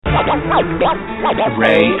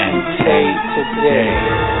Ray and Tay today.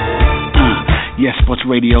 Yes, sports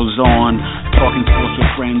radio's on. Talking sports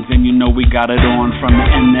with friends, and you know we got it on. From the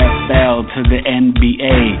NFL to the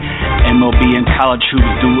NBA, MLB and college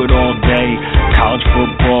hoops, do it all day. College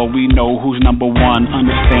football, we know who's number one.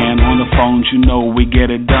 Understand, on the phones, you know we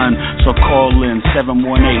get it done. So call in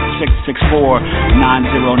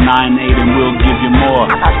 718-664-9098, and we'll give you more.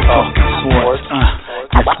 Talking sports,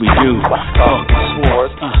 yes we do. Talking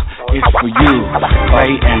sports, it's for you.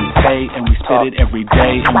 Ray and Tay, and we spit it every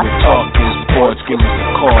day, and we're talking sports. Give us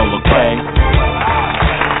a call, okay?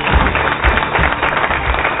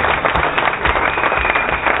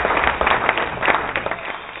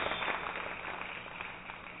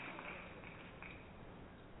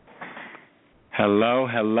 Hello,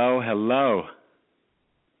 hello, hello,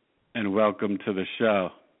 and welcome to the show.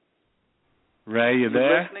 Ray, you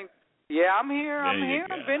there? Listening? Yeah, I'm here.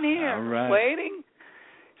 I've been here. All right. Waiting.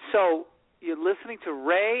 So you're listening to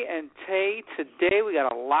Ray and Tay today. We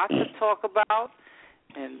got a lot to talk about,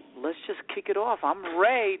 and let's just kick it off. I'm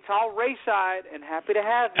Ray, tall Rayside, and happy to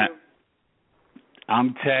have you.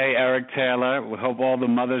 I'm Tay, Eric Taylor. We hope all the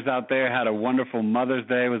mothers out there had a wonderful Mother's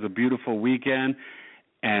Day. It was a beautiful weekend,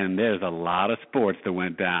 and there's a lot of sports that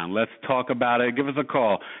went down. Let's talk about it. Give us a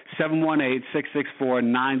call,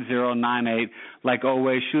 718-664-9098. Like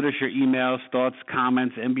always, shoot us your emails, thoughts,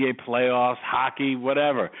 comments, NBA playoffs, hockey,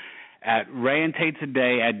 whatever, at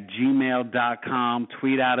rayandtaytoday@gmail.com.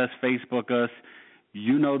 Tweet at us, Facebook us.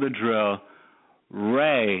 You know the drill.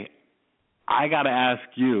 Ray, I got to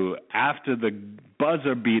ask you, after the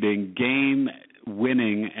buzzer-beating,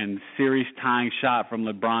 game-winning, and series-tying shot from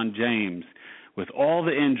LeBron James, with all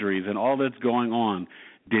the injuries and all that's going on,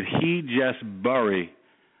 did he just bury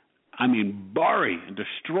and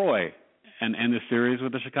destroy and end the series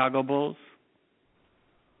with the Chicago Bulls?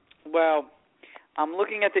 Well, I'm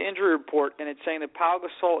looking at the injury report, and it's saying that Pau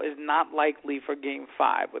Gasol is not likely for Game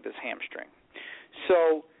 5 with his hamstring.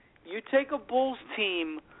 So you take a Bulls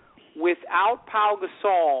team without Pau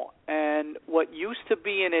Gasol and what used to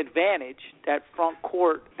be an advantage, that front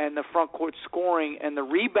court and the front court scoring and the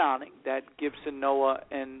rebounding that Gibson, Noah,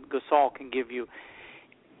 and Gasol can give you,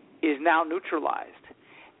 is now neutralized.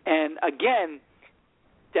 And again,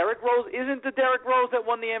 Derrick Rose isn't the Derrick Rose that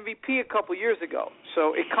won the MVP a couple years ago.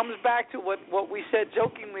 So it comes back to what we said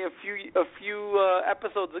jokingly a few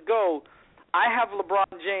episodes ago. I have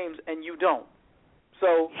LeBron James and you don't.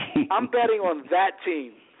 So I'm betting on that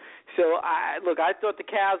team. So I thought the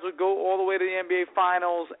Cavs would go all the way to the NBA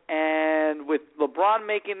Finals, and with LeBron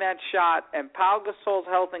making that shot and Pau Gasol's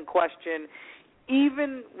health in question,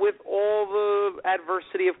 even with all the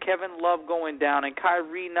adversity of Kevin Love going down and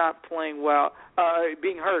Kyrie not playing well,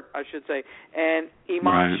 being hurt, I should say, and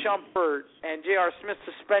Iman Shumpert and J.R. Smith's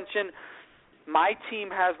suspension, my team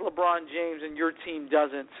has LeBron James and your team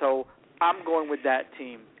doesn't. So I'm going with that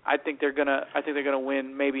team. I think they're gonna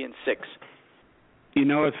win maybe in 6. You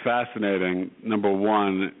know, it's fascinating. Number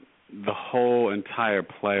one, the whole entire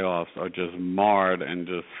playoffs are just marred and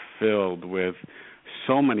just filled with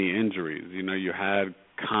so many injuries. You know, you had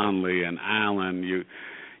Conley and Allen.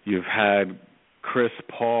 You've had Chris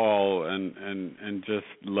Paul and just,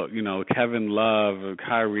 you know, Kevin Love, and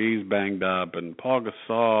Kyrie's banged up, and Paul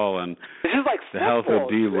Gasol, and this is like the health of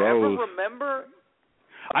D. Rose. Ever remember?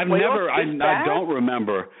 I don't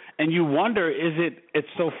remember. And you wonder, it's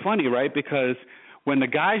so funny, right? Because when the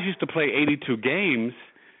guys used to play 82 games,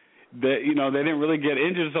 they didn't really get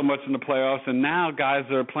injured so much in the playoffs, and now guys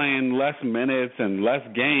are playing less minutes and less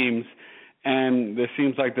games, and it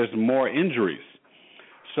seems like there's more injuries.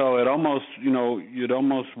 So it almost, you'd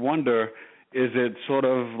almost wonder, is it sort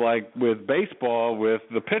of like with baseball with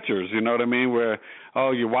the pitchers, you know what I mean, where,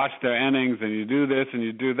 you watch their innings and you do this and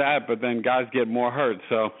you do that, but then guys get more hurt.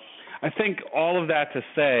 So I think all of that to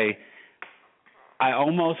say, I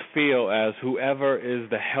almost feel as whoever is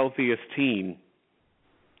the healthiest team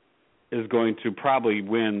is going to probably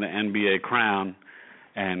win the NBA crown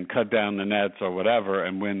and cut down the nets or whatever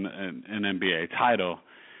and win an NBA title.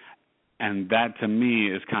 And that, to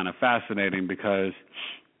me, is kind of fascinating because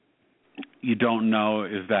you don't know,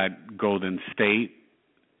 is that Golden State?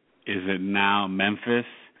 Is it now Memphis?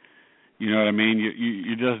 You know what I mean?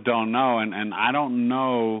 You just don't know. And I don't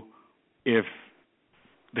know if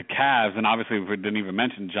the Cavs, and obviously we didn't even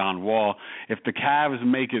mention John Wall, if the Cavs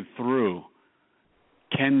make it through,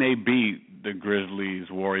 can they beat the Grizzlies,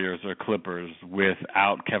 Warriors, or Clippers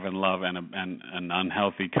without Kevin Love and an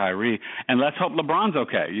unhealthy Kyrie? And let's hope LeBron's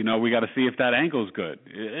okay. You know, we got to see if that ankle's good.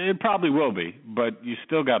 It probably will be, but you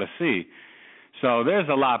still got to see. So there's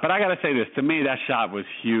a lot. But I got to say this. To me, that shot was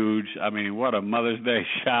huge. I mean, what a Mother's Day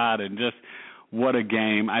shot, and just what a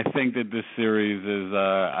game. I think that this series is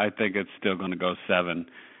I think it's still going to go 7.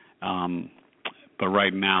 But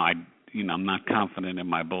right now, I'm not confident in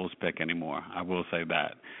my Bulls pick anymore. I will say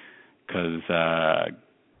that. Because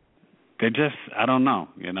they just, I don't know,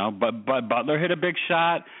 But Butler hit a big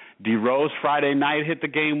shot. D. Rose Friday night hit the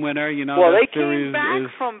game winner. Well, they came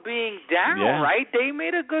back from being down, yeah. right? They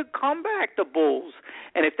made a good comeback, the Bulls.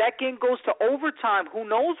 And if that game goes to overtime, who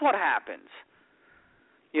knows what happens?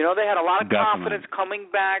 They had a lot of confidence coming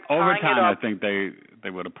back. Overtime, tying it up. I think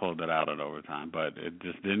they would have pulled it out at overtime, but it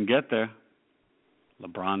just didn't get there.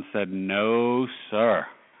 LeBron said, "No, sir."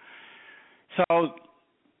 So,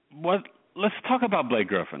 let's talk about Blake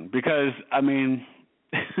Griffin because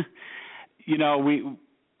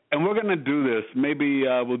we're going to do this. Maybe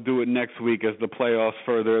we'll do it next week as the playoffs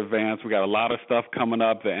further advance. We got a lot of stuff coming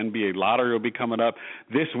up. The NBA lottery will be coming up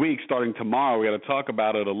this week, starting tomorrow. We got to talk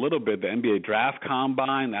about it a little bit. The NBA draft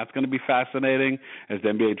combine, that's going to be fascinating. As the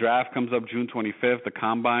NBA draft comes up June 25th, the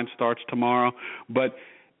combine starts tomorrow. But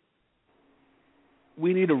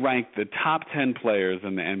we need to rank the top 10 players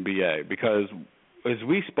in the NBA because as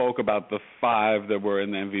we spoke about the 5 that were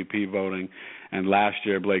in the MVP voting, and last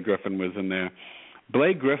year Blake Griffin was in there,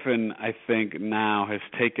 Blake Griffin, I think, now has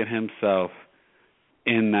taken himself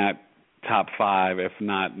in that top 5, if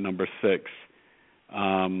not number 6,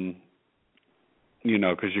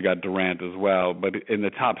 because you got Durant as well, but in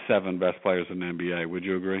the top 7 best players in the NBA. Would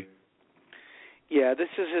you agree? Yeah, this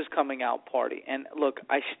is his coming out party. And, look,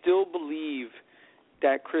 I still believe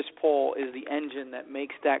that Chris Paul is the engine that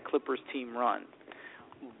makes that Clippers team run.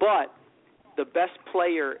 But the best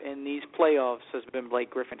player in these playoffs has been Blake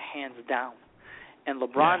Griffin, hands down. And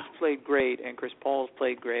LeBron's played great, and Chris Paul's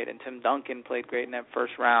played great, and Tim Duncan played great in that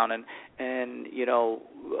first round, and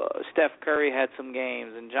Steph Curry had some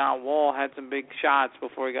games, and John Wall had some big shots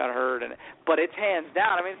before he got hurt. But it's hands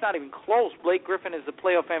down. It's not even close. Blake Griffin is the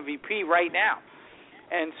playoff MVP right now.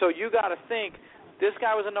 And so you got to think, this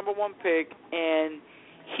guy was a number 1 pick, and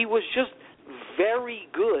he was just very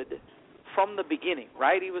good from the beginning,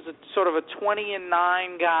 right? He was a sort of a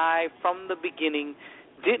 20-9 guy from the beginning.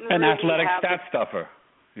 An really athletic stat stuffer,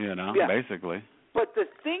 basically. But the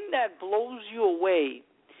thing that blows you away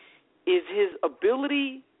is his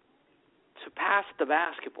ability to pass the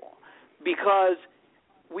basketball. Because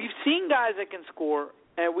we've seen guys that can score,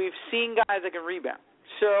 and we've seen guys that can rebound.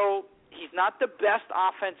 So he's not the best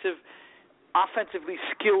offensively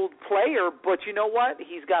skilled player, but you know what?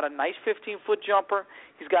 He's got a nice 15-foot jumper.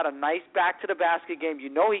 He's got a nice back-to-the-basket game. You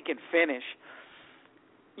know he can finish.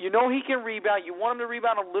 You know he can rebound. You want him to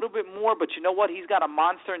rebound a little bit more, but you know what? He's got a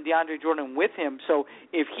monster in DeAndre Jordan with him. So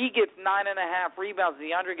if he gets 9.5 rebounds,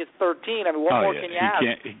 DeAndre gets 13. What more can you ask?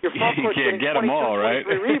 Your front court getting 22, all, right?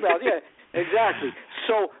 23 rebounds. Yeah, exactly.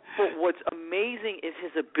 So, but what's amazing is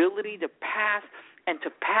his ability to pass and to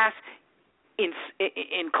pass in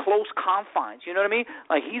close confines. You know what I mean?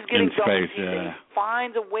 Like he's getting space, and he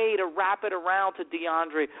finds a way to wrap it around to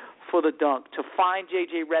DeAndre for the dunk, to find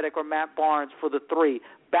J.J. Redick or Matt Barnes for the 3,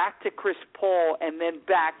 back to Chris Paul, and then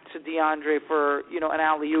back to DeAndre for, an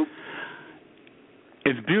alley-oop.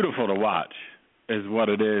 It's beautiful to watch is what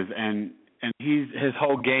it is, and his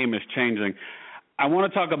whole game is changing. I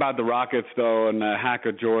want to talk about the Rockets, though, and the hack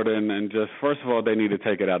of Jordan, and just, first of all, they need to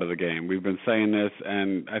take it out of the game. We've been saying this,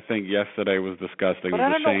 and I think yesterday was disgusting. But I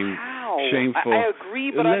don't know how. Shameful. I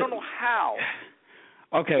agree, but I don't know how.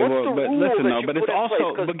 Okay, but listen, though, but it's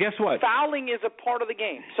also, but guess what? Fouling is a part of the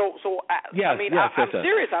game. So yes, I'm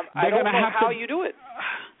serious. I don't know how you do it.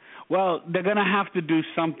 Well, they're going to have to do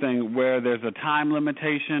something where there's a time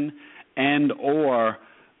limitation and or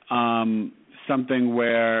something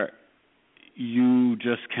where you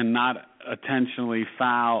just cannot intentionally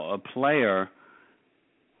foul a player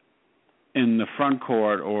in the front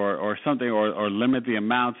court or something or limit the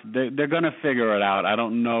amounts. They're going to figure it out. I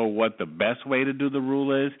don't know what the best way to do the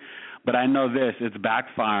rule is, but I know this. It's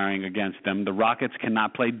backfiring against them. The Rockets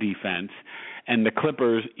cannot play defense, and the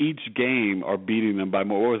Clippers each game are beating them by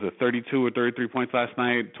more. What was it, 32 or 33 points last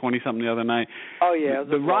night, 20-something the other night? Oh, yeah.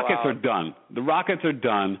 The Rockets are done. The Rockets are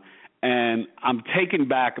done. And I'm taking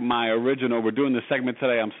back my original. We're doing this segment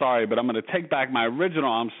today. I'm sorry, but I'm going to take back my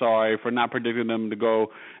original. I'm sorry for not predicting them to go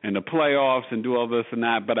in the playoffs and do all this and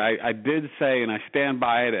that. But I did say, and I stand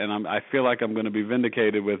by it, and I feel like I'm going to be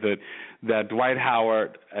vindicated with it, that Dwight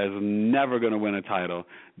Howard is never going to win a title.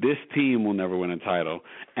 This team will never win a title.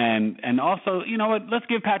 And also, you know what? Let's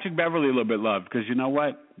give Patrick Beverley a little bit of love because you know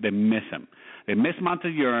what? They miss him. They miss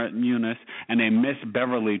Montezumas, and they miss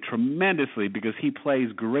Beverly tremendously because he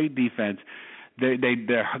plays great defense. They're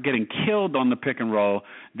getting killed on the pick and roll.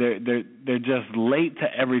 They're just late to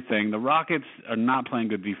everything. The Rockets are not playing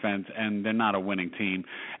good defense, and they're not a winning team.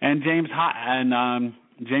 And James Harden,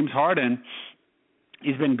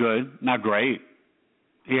 he's been good, not great.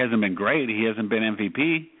 He hasn't been great. He hasn't been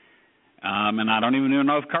MVP. And I don't even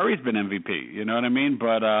know if Curry's been MVP. You know what I mean?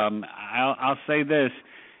 But I'll say this.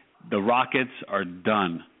 The Rockets are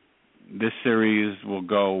done. This series will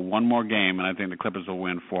go one more game, and I think the Clippers will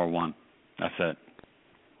win 4-1. That's it.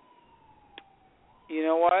 You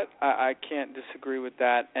know what? I can't disagree with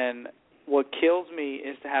that. And what kills me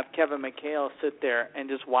is to have Kevin McHale sit there and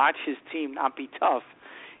just watch his team not be tough.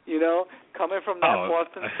 You know, coming from that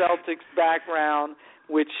Boston Celtics background,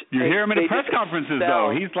 which you hear him in the press conferences,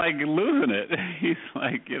 though. He's like losing it. He's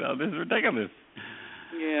like, this is ridiculous.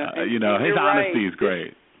 Yeah. His honesty is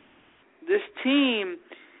great. This team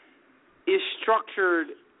is structured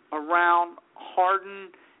around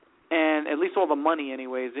Harden, and at least all the money,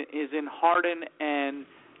 anyways, is in Harden and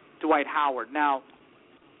Dwight Howard. Now,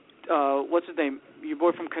 what's his name? Your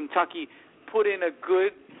boy from Kentucky put in a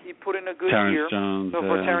good Terrence year. Jones,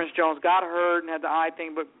 Terrence Jones got hurt and had the eye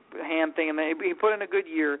thing, but hand thing, and he put in a good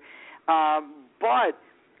year. But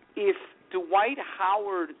if Dwight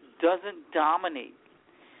Howard doesn't dominate,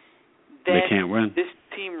 then they can't win. This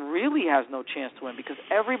team really has no chance to win because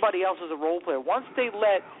everybody else is a role player. Once they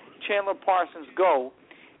let Chandler Parsons go,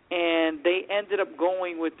 and they ended up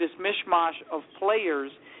going with this mishmash of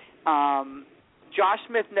players, Josh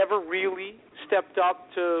Smith never really stepped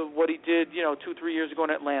up to what he did, 2-3 years ago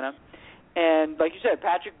in Atlanta. And like you said,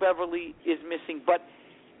 Patrick Beverley is missing, but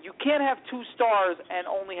you can't have two stars and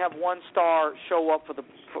only have one star show up for the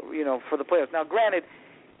playoffs. Now, granted,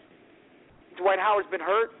 Dwight Howard's been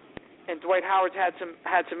hurt, and Dwight Howard's had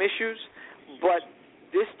some issues, but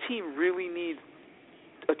this team really needs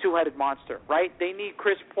a two-headed monster, right? They need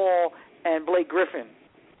Chris Paul and Blake Griffin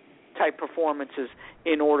type performances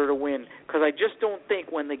in order to win, because I just don't think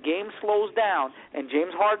when the game slows down and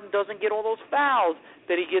James Harden doesn't get all those fouls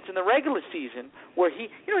that he gets in the regular season, where he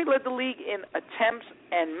led the league in attempts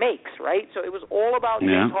and makes, right? So it was all about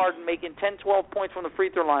James Harden making 10, 12 points from the free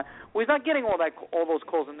throw line. Well, he's not getting all those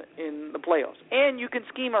calls in the playoffs, and you can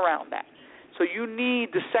scheme around that. So you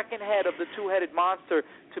need the second head of the two-headed monster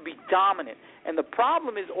to be dominant. And the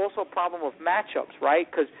problem is also a problem of matchups, right?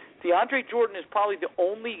 Because DeAndre Jordan is probably the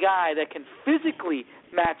only guy that can physically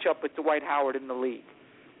match up with Dwight Howard in the league.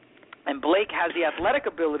 And Blake has the athletic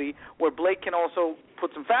ability where Blake can also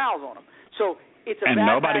put some fouls on him. So it's a and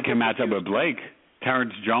nobody can match up with Blake.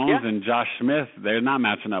 Terrence Jones and Josh Smith, they're not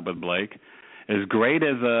matching up with Blake. As great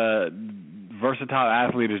as a versatile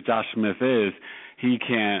athlete as Josh Smith is, he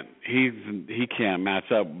can't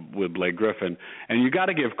match up with Blake Griffin. And you got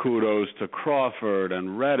to give kudos to Crawford and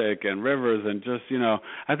Redick and Rivers, and just,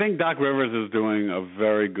 I think Doc Rivers is doing a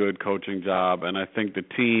very good coaching job, and I think the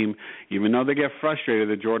team, even though they get frustrated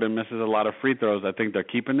that Jordan misses a lot of free throws, I think they're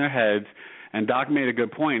keeping their heads. And Doc made a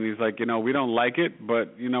good point. He's like, we don't like it,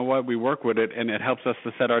 but you know what? We work with it, and it helps us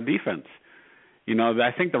to set our defense.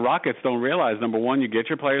 I think the Rockets don't realize, number one, you get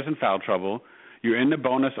your players in foul trouble, you're in the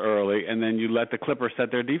bonus early, and then you let the Clippers set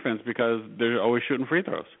their defense because they're always shooting free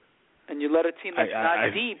throws. And you let a team that's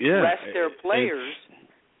not deep rest their players.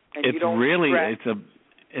 It's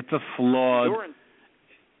a flawed. Endurance.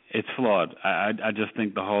 It's flawed. I just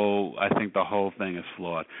think the whole thing is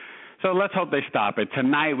flawed. So let's hope they stop it.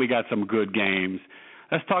 Tonight we got some good games.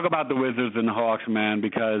 Let's talk about the Wizards and the Hawks, man,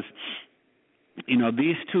 because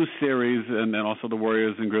these two series and also the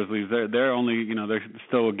Warriors and Grizzlies, they're only, they're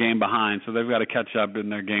still a game behind, so they've got to catch up in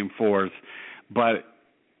their game fours. But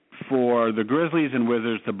for the Grizzlies and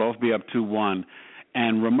Wizards to both be up 2-1,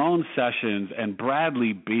 and Ramon Sessions and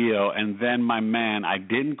Bradley Beal, and then my man, I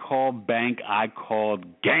didn't call bank, I called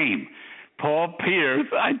game, Paul Pierce,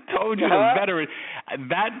 I told you, the veteran.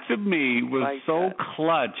 That, to me, was so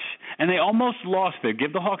clutch. And they almost lost it.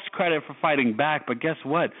 Give the Hawks credit for fighting back, but guess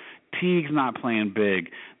what? Teague's not playing big.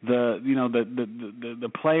 The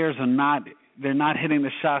players are not hitting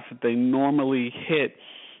the shots that they normally hit.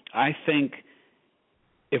 I think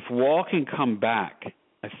if Wall can come back,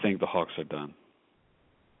 I think the Hawks are done.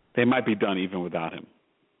 They might be done even without him.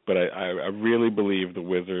 But I really believe the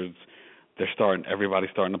Wizards, everybody's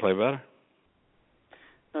starting to play better.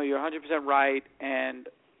 No, you're 100% right, and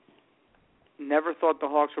never thought the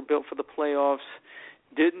Hawks were built for the playoffs.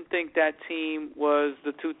 Didn't think that team was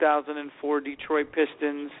the 2004 Detroit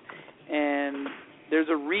Pistons, and there's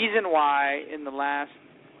a reason why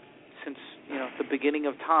since the beginning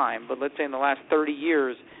of time, but let's say in the last 30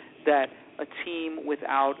 years, that a team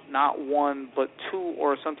without not one but two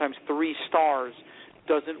or sometimes three stars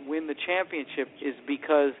doesn't win the championship is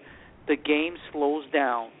because the game slows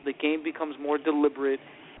down. The game becomes more deliberate,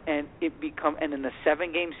 and and in a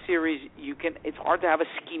 7-game series, it's hard to have a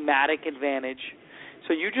schematic advantage.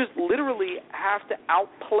 So you just literally have to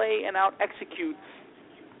outplay and out-execute.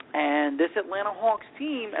 And this Atlanta Hawks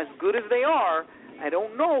team, as good as they are, I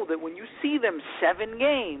don't know that when you see them 7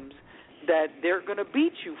 games that they're going to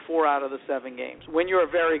beat you 4 out of the 7 games when you're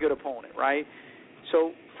a very good opponent, right?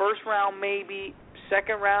 So first round maybe,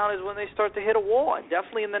 second round is when they start to hit a wall, and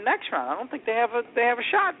definitely in the next round. I don't think they have a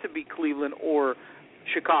shot to beat Cleveland or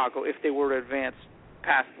Chicago if they were to advance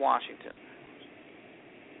past Washington.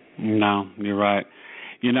 No, you're right.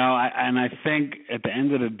 I think at the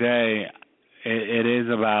end of the day, it is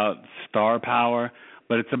about star power,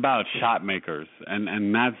 but it's about shot makers,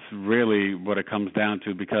 and that's really what it comes down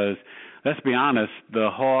to. Because let's be honest, the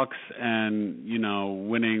Hawks and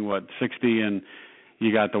winning 60, and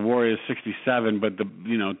you got the Warriors 67, but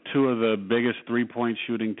two of the biggest 3-point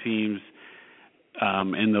shooting teams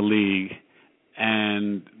in the league,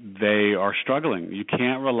 and they are struggling. You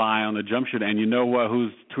can't rely on the jump shooter. And you know what?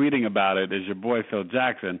 Who's tweeting about it is your boy Phil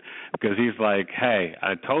Jackson, because he's like, hey,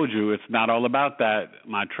 I told you it's not all about that.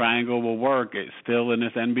 My triangle will work. It's still in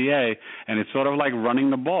this NBA, and it's sort of like running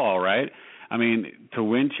the ball, right? I mean, to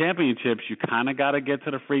win championships, you kind of got to get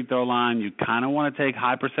to the free throw line. You kind of want to take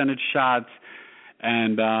high percentage shots,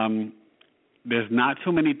 and there's not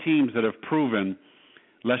too many teams that have proven,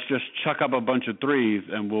 let's just chuck up a bunch of threes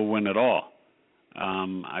and we'll win it all.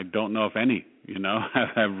 I don't know if any,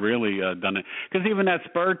 have really done it. Because even that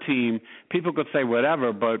Spurs team, people could say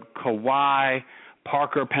whatever, but Kawhi,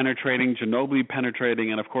 Parker penetrating, Ginobili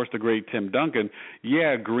penetrating, and, of course, the great Tim Duncan.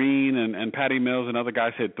 Yeah, Green and Patty Mills and other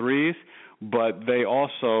guys hit threes, but they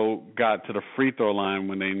also got to the free throw line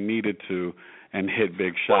when they needed to and hit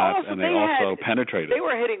big shots, and they also penetrated. They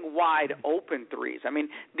were hitting wide open threes. I mean,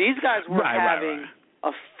 these guys were having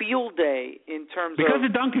a field day in terms because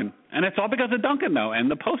of Duncan, and it's all because of Duncan though, and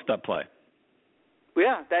the post-up play.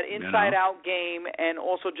 Yeah, that inside-out game, and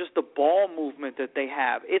also just the ball movement that they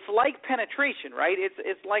have. It's like penetration, right?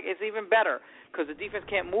 It's even better because the defense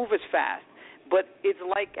can't move as fast. But it's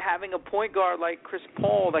like having a point guard like Chris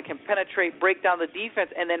Paul that can penetrate, break down the defense,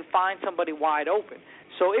 and then find somebody wide open.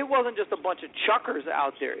 So it wasn't just a bunch of chuckers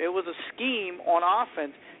out there. It was a scheme on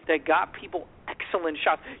offense that got people excellent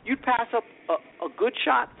shots. You'd pass up a good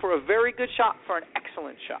shot for a very good shot for an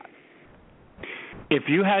excellent shot. If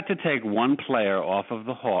you had to take one player off of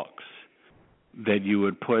the Hawks that you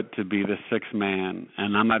would put to be the sixth man,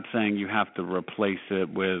 and I'm not saying you have to replace it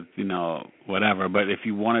with, whatever, but if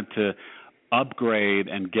you wanted to upgrade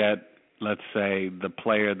and get, let's say, the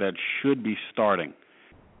player that should be starting,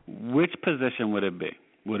 which position would it be?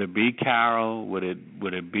 Would it be Carroll? Would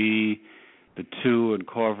it be the 2 and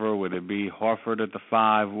Corver? Would it be Horford at the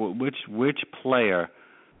 5? Which player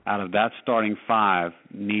out of that starting 5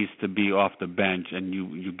 needs to be off the bench, and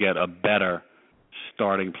you get a better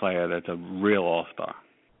starting player that's a real all-star?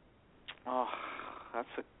 Oh, that's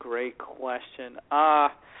a great question.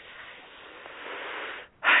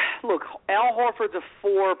 Look, Al Horford's a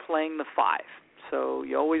 4 playing the 5, so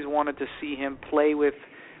you always wanted to see him play with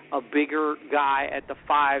a bigger guy at the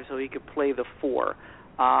 5 so he could play the 4.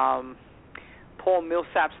 Paul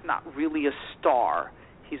Millsap's not really a star.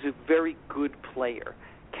 He's a very good player.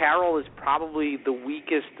 Carroll is probably the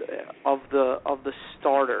weakest of the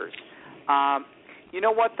starters. You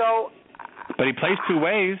know what, though? But he plays 2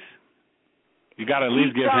 ways. You got to at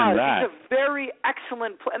least give him that. He's a very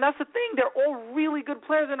excellent player. And that's the thing. They're all really good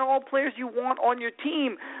players, and they're all players you want on your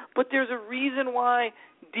team. But there's a reason why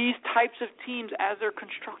these types of teams, as they're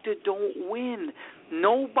constructed, don't win.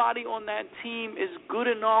 Nobody on that team is good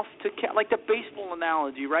enough to like the baseball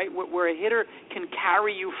analogy, right, where a hitter can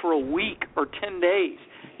carry you for a week or 10 days.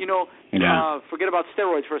 Forget about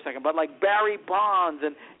steroids for a second, but like Barry Bonds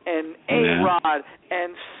and A-Rod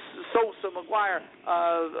and Sosa, McGuire.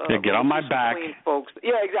 Get on my back. Folks.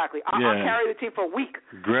 Yeah, exactly. I'll carry the team for a week.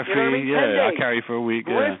 Griffey, I'll carry for a week.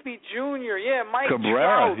 Griffey Jr., Mike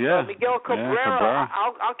Cabrera, Trout, Miguel Cabrera.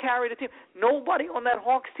 I'll carry the team. Nobody on that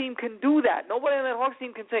Hawks team can do that. Nobody on that Hawks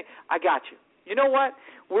team can say, I got you. You know what?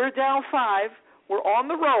 We're down 5. We're on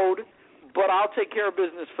the road, but I'll take care of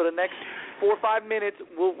business for the next 4 or 5 minutes.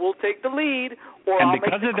 We'll take the lead. And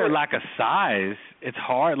because of their lack of size, it's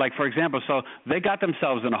hard. Like, for example, so they got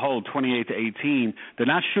themselves in a hole 28-18. They're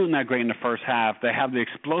not shooting that great in the first half. They have the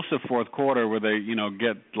explosive fourth quarter where they,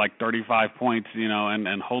 get like 35 points,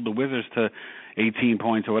 and hold the Wizards to 18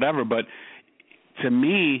 points or whatever. But to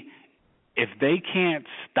me, if they can't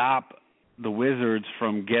stop the Wizards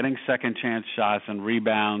from getting second chance shots and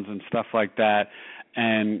rebounds and stuff like that,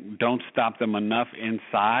 and don't stop them enough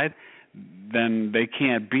inside, then they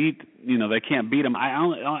can't beat them.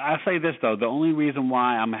 I say this though, the only reason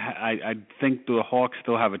why I think the Hawks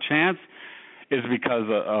still have a chance is because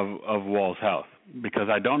of Wall's health. Because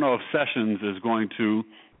I don't know if Sessions is going to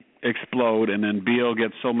explode and then Beal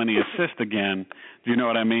gets so many assists again. Do you know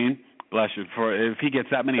what I mean? Bless you. If he gets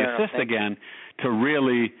that many assists again, to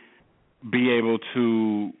really be able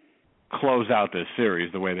to close out this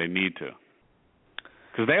series the way they need to.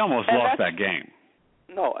 Because they almost lost that game.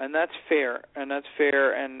 No, and that's fair.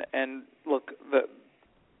 And look,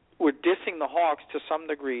 we're dissing the Hawks to some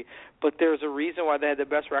degree, but there's a reason why they had the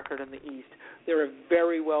best record in the East. They're a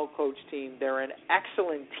very well-coached team. They're an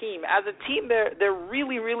excellent team. As a team, they're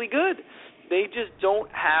really, really good. They just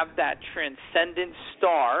don't have that transcendent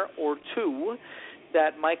star or two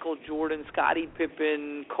that Michael Jordan, Scottie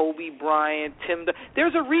Pippen, Kobe Bryant,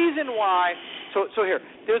 there's a reason why. So here,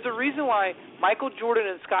 there's a reason why Michael Jordan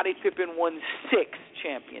and Scottie Pippen won 6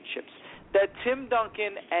 championships. That Tim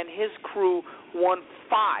Duncan and his crew won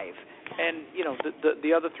 5, and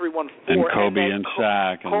the other 3 won 4. And Kobe and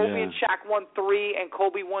Shaq. Kobe and Shaq won 3, and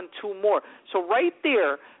Kobe won 2 more. So right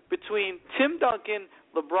there between Tim Duncan,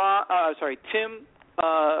 Tim,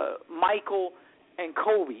 Michael, and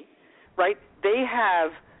Kobe, right? They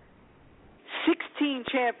have 16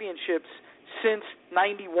 championships since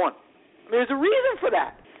 '91. There's a reason for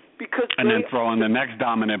that. And then throw in the next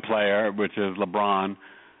dominant player, which is LeBron,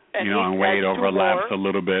 and Wade overlaps a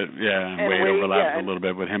little bit. Yeah, and Wade overlaps a little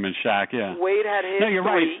bit with him and Shaq. Yeah, Wade had his. No, you're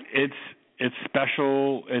 3. right. It's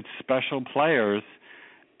special. It's special players,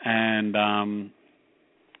 and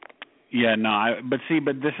but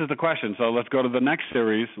this is the question. So let's go to the next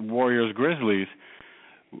series, Warriors Grizzlies.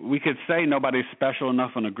 We could say nobody's special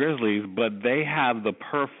enough on the Grizzlies, but they have the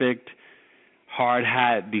perfect hard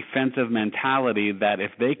hat defensive mentality that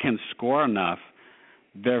if they can score enough,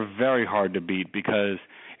 they're very hard to beat, because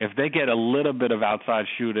if they get a little bit of outside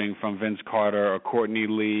shooting from Vince Carter or Courtney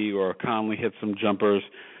Lee or Conley hit some jumpers,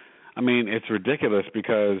 I mean, it's ridiculous,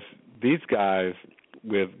 because these guys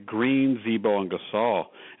with Green, Zebo, and Gasol,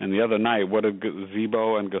 and the other night, what did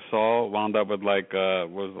Zebo and Gasol wound up with,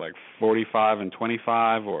 45 and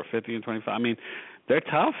 25 or 50 and 25? I mean, they're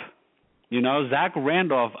tough. Zach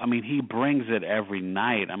Randolph, I mean, he brings it every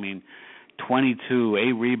night. I mean, 22,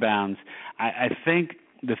 8 rebounds. I think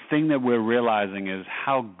the thing that we're realizing is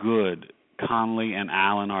how good Conley and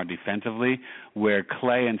Allen are defensively, where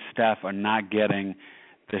Clay and Steph are not getting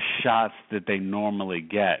the shots that they normally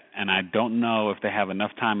get. And I don't know if they have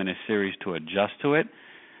enough time in a series to adjust to it.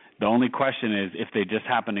 The only question is if they just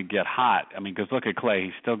happen to get hot. I mean, because look at Clay.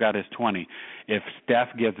 He's still got his 20. If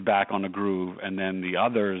Steph gets back on the groove and then the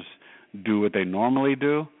others do what they normally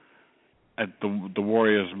do, the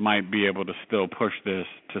Warriors might be able to still push this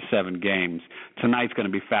to 7 games. Tonight's going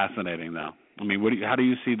to be fascinating, though. I mean, how do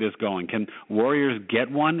you see this going? Can Warriors get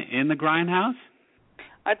one in the Grindhouse?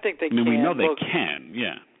 I think they can. I mean, we know they can,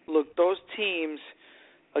 yeah. Look, those teams,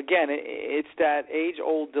 again, it's that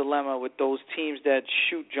age-old dilemma with those teams that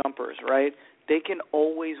shoot jumpers, right? They can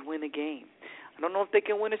always win a game. I don't know if they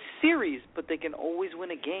can win a series, but they can always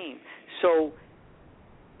win a game. So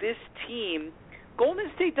this team,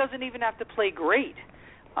 Golden State doesn't even have to play great.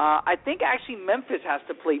 I think actually Memphis has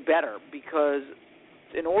to play better, because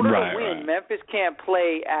in order to win, Memphis can't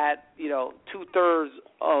play at 2/3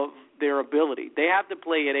 of their ability. They have to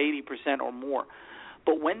play at 80% or more.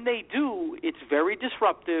 But when they do, it's very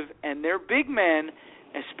disruptive, and their big men,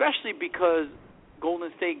 especially because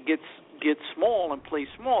Golden State gets small and plays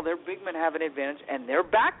small, their big men have an advantage, and their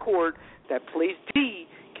backcourt that plays D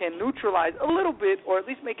can neutralize a little bit, or at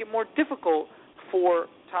least make it more difficult for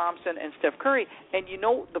Thompson and Steph Curry. And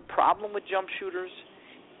the problem with jump shooters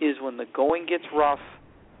is when the going gets rough,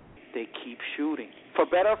 they keep shooting, for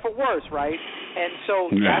better or for worse, right? And so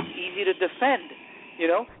that's easy to defend.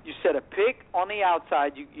 You set a pick on the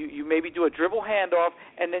outside, you maybe do a dribble handoff,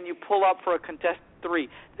 and then you pull up for a contested 3.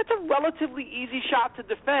 That's a relatively easy shot to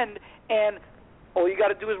defend, and all you got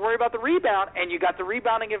to do is worry about the rebound, and you got the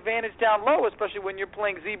rebounding advantage down low, especially when you're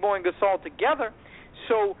playing Zebo and Gasol together.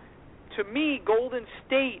 So, to me, Golden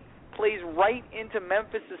State plays right into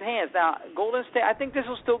Memphis' hands. Now, Golden State, I think this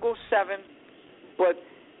will still go 7, but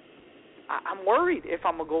I'm worried if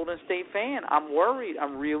I'm a Golden State fan. I'm worried.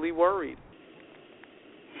 I'm really worried.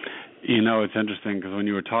 It's interesting because when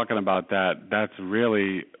you were talking about that, that's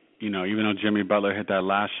really, even though Jimmy Butler hit that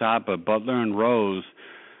last shot, but Butler and Rose,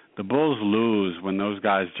 the Bulls lose when those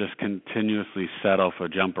guys just continuously settle for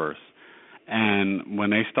jumpers. And when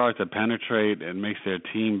they start to penetrate, it makes their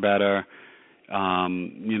team better,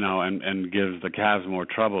 and gives the Cavs more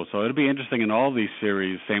trouble. So it'll be interesting in all these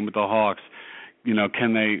series, same with the Hawks.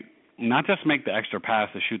 Can they not just make the extra pass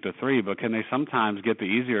to shoot the three, but can they sometimes get the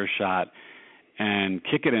easier shot and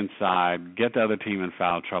kick it inside, get the other team in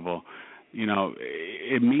foul trouble? You know,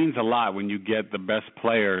 it means a lot when you get the best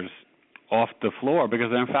players off the floor because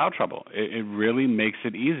they're in foul trouble. It really makes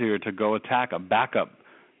it easier to go attack a backup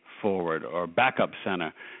forward or backup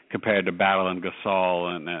center compared to Battle and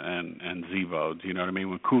Gasol and Zevo. Do you know what I mean?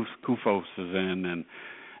 When Kufos is in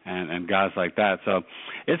and guys like that. So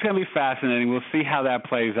it's going to be fascinating. We'll see how that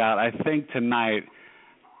plays out. I think tonight,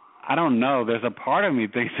 I don't know, there's a part of me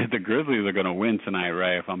thinks that the Grizzlies are going to win tonight,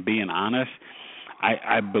 Ray, if I'm being honest.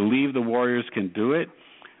 I believe the Warriors can do it,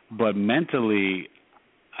 but mentally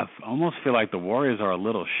I almost feel like the Warriors are a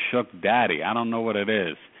little shook daddy. I don't know what it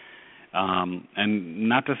is. And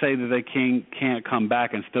not to say that they can't come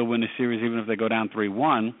back and still win the series even if they go down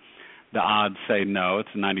 3-1. The odds say no, it's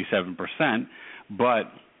 97%.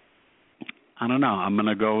 But I don't know. I'm going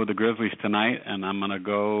to go with the Grizzlies tonight, and I'm going to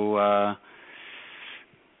go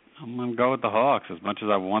with the Hawks. As much as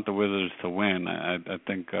I want the Wizards to win, I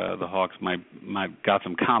think the Hawks might got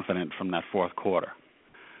some confidence from that fourth quarter.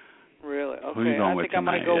 Really? Okay. Who are you going with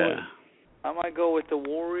tonight? I might go with the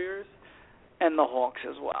Warriors and the Hawks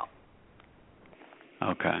as well.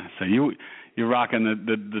 Okay. So you're rocking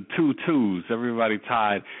the 2-2s. Everybody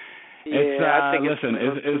tied. Yeah, I think listen,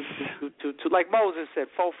 it's two, like Moses said,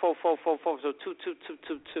 4-4-4-4-4, so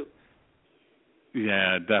 2-2-2-2-2.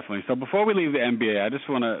 Yeah, definitely. So before we leave the NBA, I just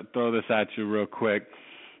want to throw this at you real quick.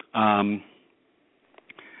 I'm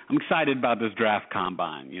excited about this draft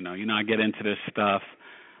combine. You know, I get into this stuff.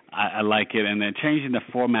 I like it, and they're changing the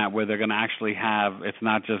format where they're going to actually have. It's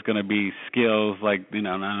not just going to be skills like the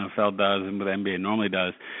NFL does and what the NBA normally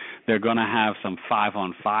does. They're going to have some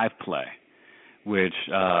 5-on-5 play, which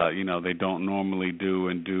they don't normally do,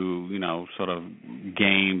 and do sort of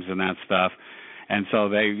games and that stuff. And so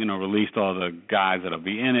they released all the guys that'll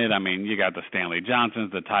be in it. I mean, you got the Stanley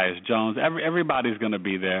Johnsons, the Tyus Jones. Everybody's going to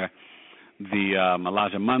be there. The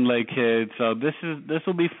Elijah Munley kid. So this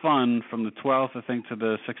will be fun from the 12th, I think, to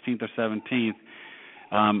the 16th or 17th.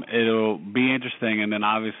 It'll be interesting. And then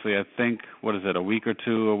obviously, I think, a week or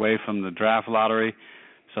two away from the draft lottery.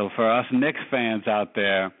 So for us Knicks fans out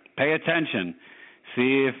there, pay attention.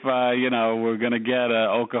 See if, we're going to get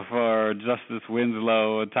Okafor, Justice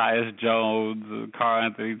Winslow, Tyus Jones, Karl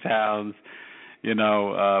Anthony Towns.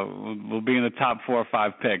 We'll be in the top 4 or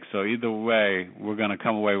 5 picks. So either way, we're going to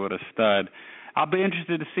come away with a stud. I'll be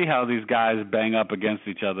interested to see how these guys bang up against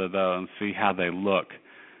each other, though, and see how they look.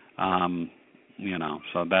 So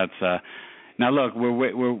that's now. Look,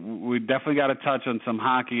 we definitely got to touch on some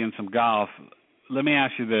hockey and some golf. Let me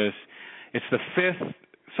ask you this: it's the fifth.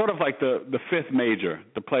 Sort of like the fifth major,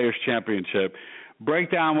 the Players' Championship. Break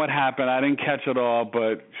down what happened. I didn't catch it all,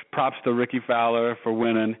 but props to Ricky Fowler for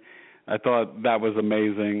winning. I thought that was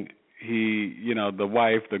amazing. He, the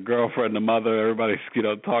wife, the girlfriend, the mother, everybody's,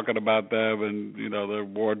 talking about them and, their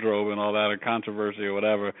wardrobe and all that, or controversy or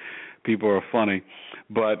whatever. People are funny.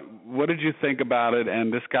 But what did you think about it? And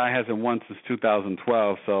this guy hasn't won since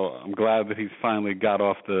 2012, so I'm glad that he's finally got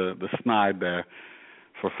off the snide there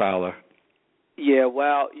for Fowler. Yeah,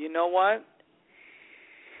 well, you know what?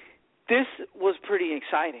 This was pretty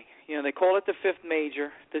exciting. They call it the fifth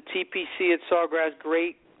major. The TPC at Sawgrass,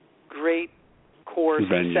 great course.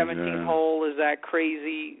 Venue, 17 hole is that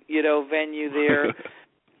crazy, venue there.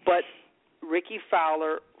 But Ricky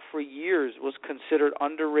Fowler for years was considered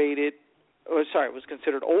overrated.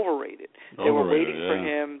 They were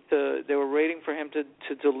waiting for him to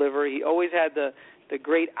deliver. He always had the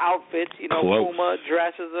great outfits, Puma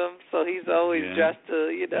dresses him, so he's always dressed to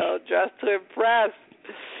impress.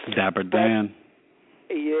 Dapper Dan.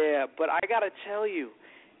 Yeah, but I got to tell you,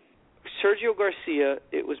 Sergio Garcia,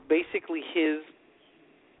 it was basically his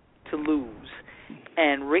to lose.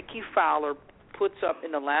 And Ricky Fowler puts up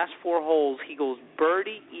in the last 4 holes, he goes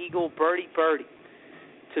birdie, eagle, birdie, birdie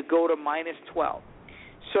to go to -12.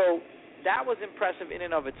 So that was impressive in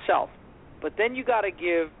and of itself. But then you got to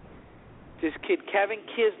give this kid Kevin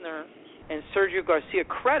Kisner and Sergio Garcia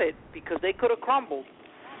credit because they could have crumbled,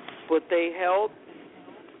 but they held.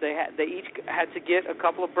 They each had to get a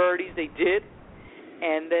couple of birdies. They did,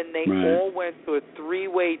 and then they all went to a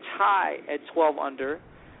 3-way tie at 12 under.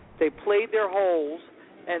 They played their holes,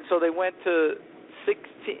 and so they went to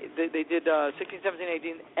 16. They did 16, 17,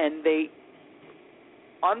 18, and they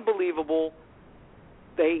unbelievable.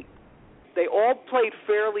 They all played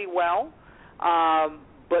fairly well.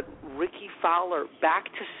 But Ricky Fowler, back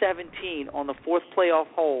to 17 on the 4th playoff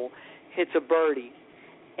hole, hits a birdie,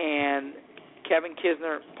 and Kevin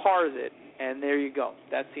Kisner pars it, and there you go.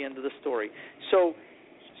 That's the end of the story. So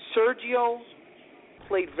Sergio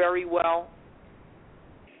played very well.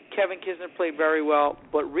 Kevin Kisner played very well,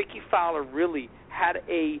 but Ricky Fowler really had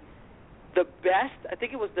the best. I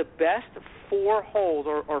think it was the best 4 holes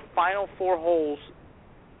or final 4 holes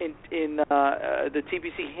in the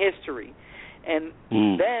TPC history, and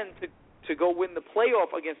then to go win the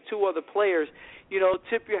playoff against 2 other players,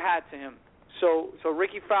 tip your hat to him. So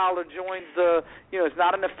Ricky Fowler joins it's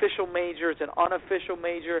not an official major, it's an unofficial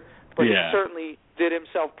major, but he certainly did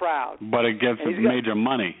himself proud. But it gets major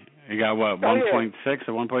money. He got, 1.6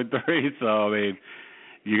 or 1.3? So, I mean,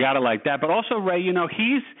 you got to like that. But also, Ray,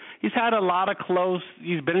 he's had a lot of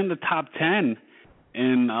he's been in the top 10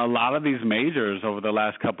 in a lot of these majors over the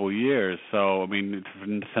last couple of years. So, I mean,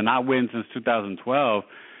 to not win since 2012,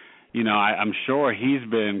 I'm sure he's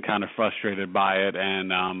been kind of frustrated by it,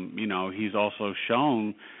 and he's also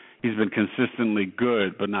shown he's been consistently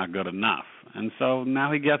good, but not good enough. And so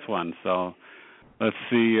now he gets one. So let's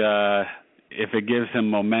see if it gives him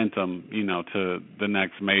momentum, to the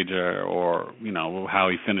next major, or how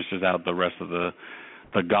he finishes out the rest of the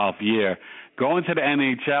golf year. Going to the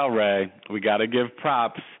NHL, Ray, we got to give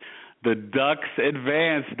props. The Ducks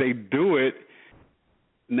advance. They do it.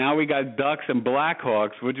 Now we got Ducks and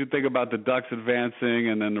Blackhawks. What do you think about the Ducks advancing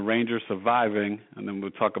and then the Rangers surviving? And then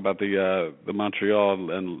we'll talk about the Montreal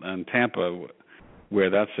and Tampa, where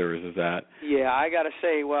that series is at. Yeah, I got to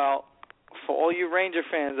say, well, for all you Ranger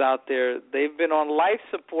fans out there, they've been on life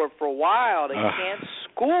support for a while. They can't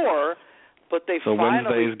score, but they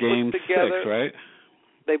finally Wednesday's game put together 6, right?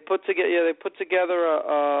 They put together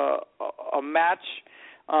a match.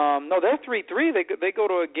 No, they're 3-3. They go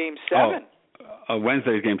to a game 7.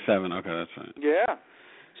 Wednesday's game 7. Okay, that's right. Yeah.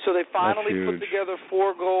 So they finally put together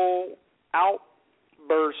 4-goal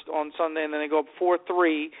outburst on Sunday, and then they go up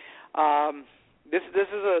 4-3. This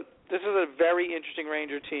is a very interesting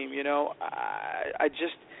Ranger team. I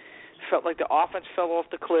just felt like the offense fell off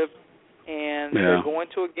the cliff, and they're going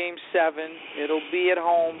to a game 7. It'll be at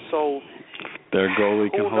home, so their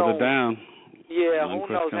goalie can hold it down. Yeah, who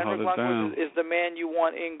knows? Henrik Lundqvist is the man you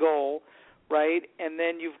want in goal. Right, and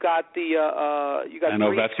then you've got the and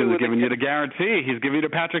Ovechkin's giving you the guarantee. He's giving you the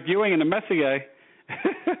Patrick Ewing and the Messier.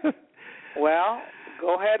 Well,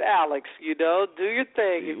 go ahead, Alex. Do your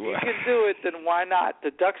thing. If you can do it, then why not?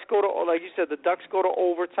 The Ducks like you said, the Ducks go to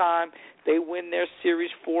overtime. They win their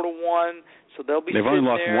series 4-1, so they'll be. They've only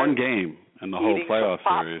lost one game in the whole playoff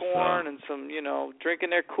series. Eating some popcorn and some, drinking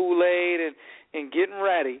their Kool-Aid and getting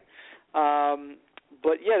ready.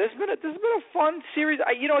 But yeah, this has been a fun series.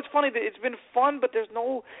 It's funny that it's been fun, but there's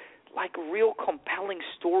no real compelling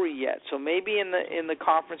story yet. So maybe in the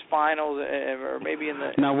conference finals, or maybe in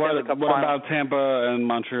the now what Cup what finals. about Tampa and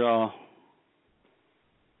Montreal?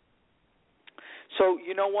 So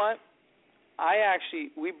you know what?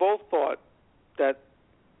 We both thought that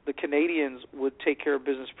the Canadians would take care of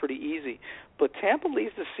business pretty easy, but Tampa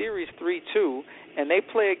leads the series 3-2, and they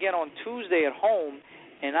play again on Tuesday at home.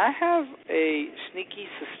 And I have a sneaky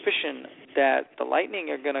suspicion that the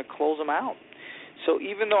Lightning are going to close them out. So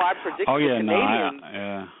even though I predicted the Canadians,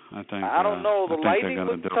 I don't know. The Lightning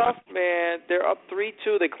look tough, man. They're up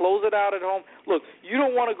 3-2. They close it out at home. Look, you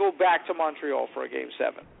don't want to go back to Montreal for a game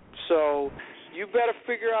 7. So you better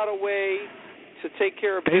figure out a way to take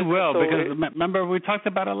care of business. They will, because remember we talked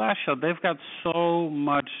about it last show. They've got so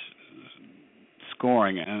much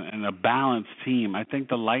scoring and a balanced team. I think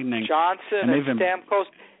the Lightning, Johnson and Stamkos,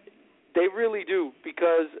 they really do,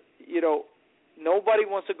 because nobody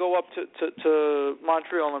wants to go up to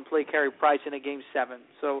Montreal and play Carey Price in a game 7.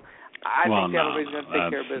 So I think everybody's going to take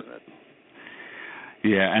care of business.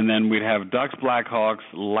 Yeah, and then we'd have Ducks, Blackhawks,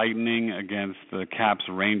 Lightning against the Caps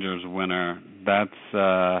Rangers winner. That's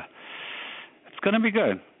it's going to be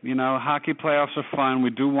good. Hockey playoffs are fun.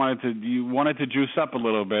 You wanted to juice up a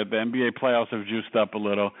little bit. The NBA playoffs have juiced up a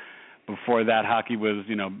little. Before that, hockey was,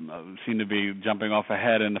 seemed to be jumping off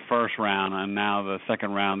ahead in the first round, and now the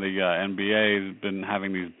second round, the NBA has been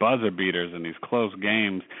having these buzzer beaters and these close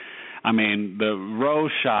games. I mean, the Rose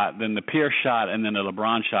shot, then the Pierce shot, and then the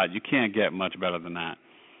LeBron shot. You can't get much better than that.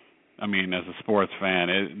 I mean, as a sports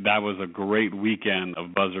fan, that was a great weekend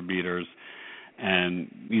of buzzer beaters. And,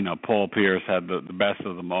 Paul Pierce had the best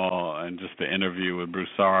of them all. And just the interview with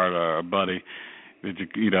Broussard, our buddy, did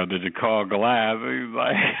you call Glass? He's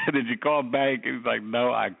like, did you call Bank? He's like,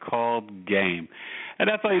 no, I called game. And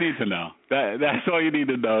that's all you need to know. That's all you need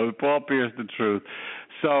to know. Paul Pierce, the truth.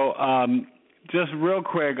 So just real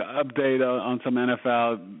quick update on some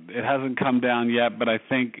NFL. It hasn't come down yet, but I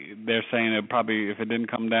think they're saying it probably, if it didn't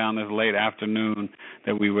come down this late afternoon,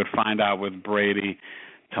 that we would find out with Brady.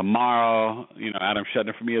 Tomorrow, Adam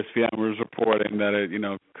Shetner from ESPN was reporting that it,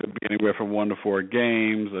 could be anywhere from 1 to 4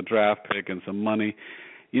 games, a draft pick, and some money.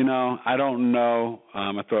 I don't know.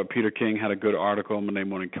 I thought Peter King had a good article on Monday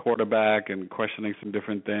Morning Quarterback and questioning some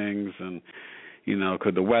different things, and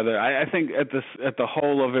could the weather? I think at the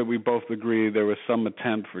whole of it, we both agree there was some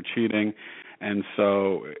attempt for cheating, and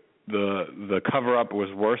so the cover up was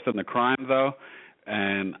worse than the crime, though.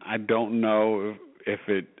 And I don't know if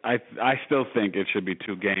it. I still think it should be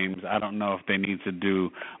 2 games. I don't know if they need to do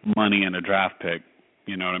money in a draft pick.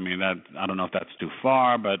 You know what I mean? I don't know if that's too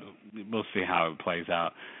far, but we'll see how it plays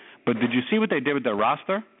out. But did you see what they did with their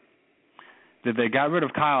roster? That they got rid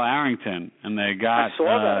of Kyle Arrington and they got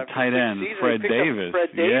tight end Fred Davis.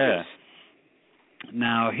 Yeah.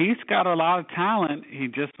 Now he's got a lot of talent. He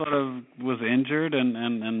just sort of was injured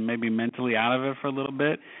and maybe mentally out of it for a little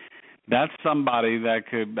bit. That's somebody that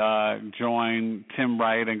could join Tim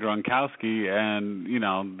Wright and Gronkowski, and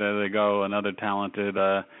there they go, another talented.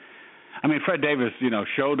 Fred Davis,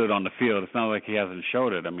 showed it on the field. It's not like he hasn't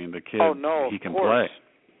showed it. I mean, the kid, he can play.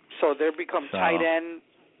 So they're become tight end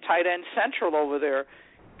central over there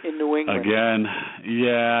in New England. Again,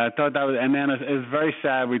 yeah, I thought that was, and then it's very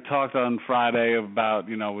sad. We talked on Friday about,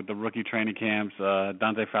 with the rookie training camps,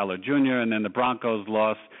 Dante Fowler Jr., and then the Broncos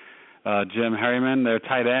lost Jim Harriman, their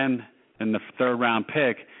tight end, in the 3rd round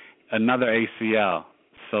pick, another ACL.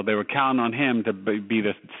 So they were counting on him to be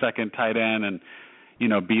the 2nd tight end and,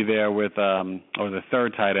 be there with, or the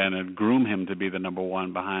 3rd tight end and groom him to be the number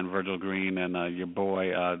 1 behind Virgil Green and your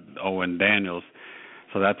boy Owen Daniels.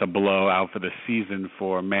 So that's a blowout for the season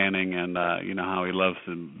for Manning, and how he loves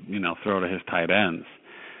to throw to his tight ends.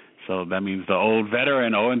 So that means the old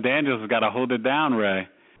veteran Owen Daniels has got to hold it down, Ray.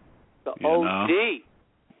 The OD,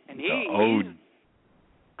 and he's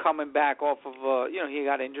coming back off of he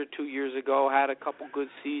got injured 2 years ago, had a couple good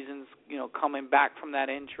seasons, coming back from that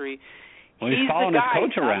injury. Well, he's following his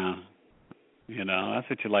coach around. That's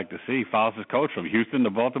what you like to see. He follows his coach from Houston to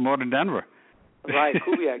Baltimore to Denver. Right,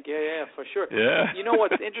 Kubiak, yeah, for sure. Yeah. You know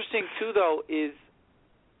what's interesting too, though, is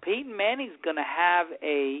Peyton Manning's going to have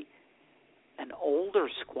an older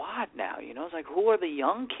squad now. It's like, who are the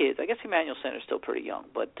young kids? I guess Emmanuel Sanders still pretty young,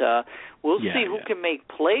 but we'll see who can make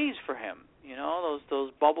plays for him.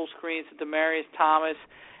 Those bubble screens to Demaryius Thomas,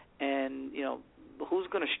 and who's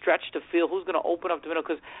going to stretch the field, who's going to open up the middle?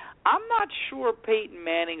 Because I'm not sure Peyton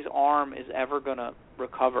Manning's arm is ever going to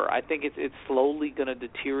recover. I think it's slowly going to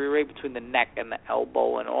deteriorate between the neck and the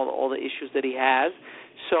elbow and all the issues that he has.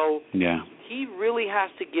 So he really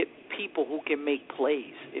has to get people who can make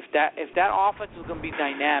plays. If that offense is going to be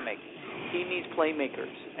dynamic, he needs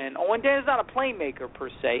playmakers. And Owen Daniels is not a playmaker per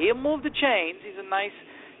se. He'll move the chains. He's a nice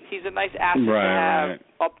asset to have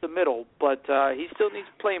up the middle, but he still needs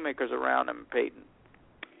playmakers around him, Peyton.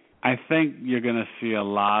 I think you're going to see a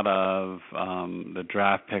lot of the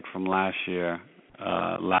draft pick from last year,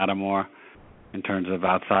 Lattimore, in terms of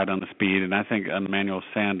outside on the speed, and I think Emmanuel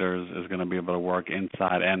Sanders is going to be able to work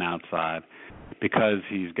inside and outside because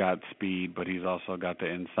he's got speed, but he's also got the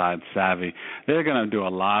inside savvy. They're going to do a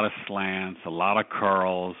lot of slants, a lot of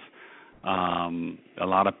curls, a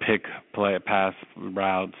lot of pass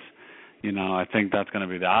routes. I think that's going to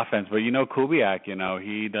be the offense. But, Kubiak,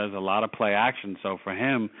 he does a lot of play action. So for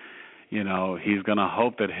him, he's going to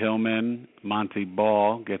hope that Hillman, Monty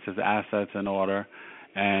Ball gets his assets in order,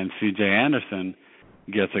 and C.J. Anderson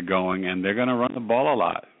gets it going, and they're going to run the ball a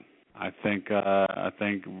lot. I think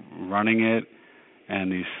running it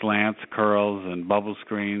and these slants, curls, and bubble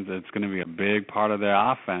screens, it's going to be a big part of their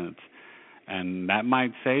offense. And that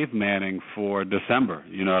might save Manning for December,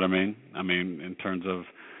 you know what I mean? In terms of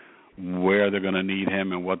where they're going to need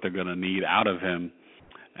him and what they're going to need out of him.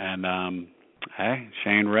 And, hey,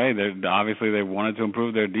 Shane Ray, obviously they wanted to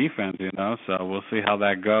improve their defense, so we'll see how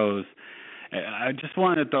that goes. I just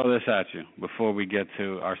wanted to throw this at you before we get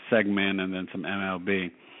to our segment and then some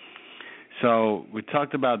MLB. So we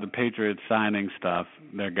talked about the Patriots signing stuff,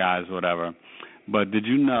 their guys, whatever. But did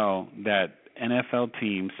you know that NFL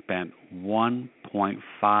teams spent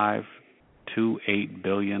 $1.528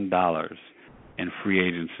 billion in free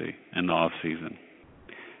agency in the offseason?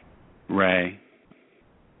 Ray,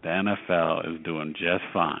 the NFL is doing just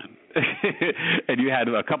fine. And you had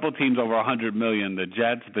a couple teams over $100 million, the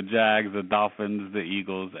Jets, the Jags, the Dolphins, the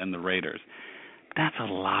Eagles, and the Raiders. That's a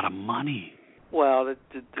lot of money. Well, the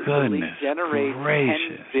league generates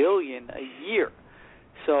 $10 billion a year.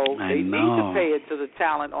 So they need to pay it to the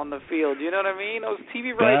talent on the field. You know what I mean? Those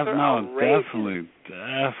TV rights are outrageous.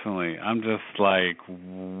 Definitely. I'm just like,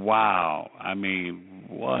 wow.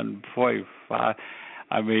 1.5.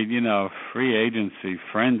 Free agency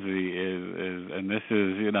frenzy is, and this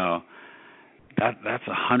is, that's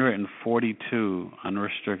 142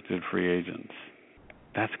 unrestricted free agents.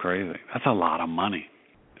 That's crazy. That's a lot of money.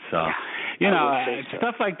 So,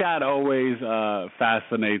 stuff like that always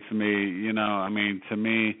fascinates me. I mean, to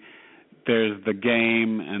me, there's the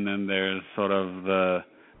game, and then there's sort of the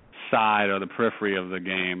side or the periphery of the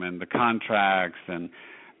game, and the contracts and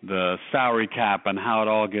the salary cap and how it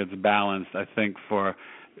all gets balanced. I think for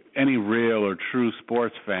any real or true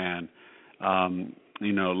sports fan,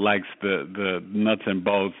 likes the nuts and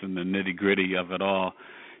bolts and the nitty-gritty of it all.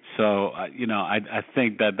 So, I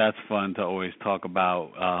think that's fun to always talk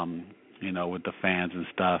about, with the fans and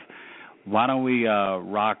stuff. Why don't we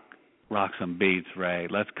rock some beats, Ray?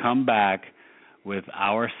 Let's come back with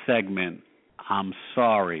our segment, I'm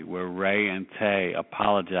Sorry, where Ray and Tay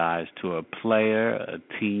apologize to a player, a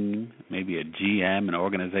team, maybe a GM, an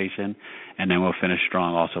organization, and then we'll finish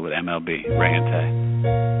strong also with MLB, Ray and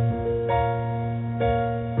Tay.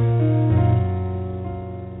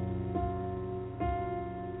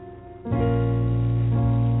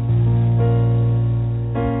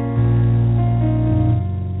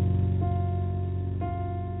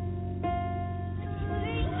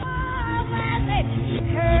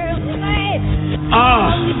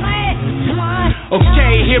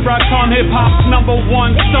 Okay, here I come, hip-hop's number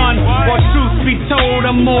one son. Or truth be told,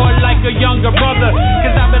 I'm more like a younger brother,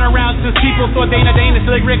 cause I've been around since people thought Dana,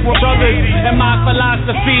 Slick Rick were brothers. And my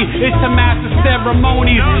philosophy is to master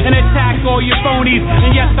ceremonies and attack all your phonies.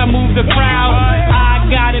 And yes, I move the crowd, I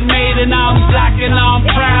got it made and I'm black and I'm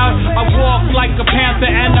proud. I walk like a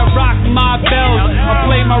panther and I rock my bells.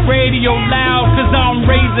 I play my radio loud cause I'm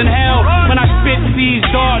raising hell. When I spit these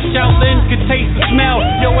darts, Shaolin could taste the smell.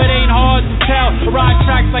 Yo, it ain't hard to tell. I ride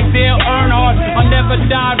tracks like Dale Earnhardt. I never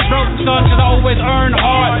die broke, son, cause I always earn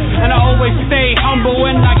hard. And I always stay humble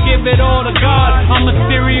and I give it all to God. I'm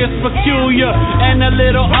mysterious, peculiar, and a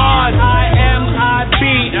little odd. I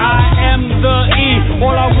am the E.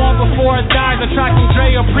 All I want before I die is a track from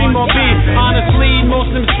Dre or Primo B. Honestly, most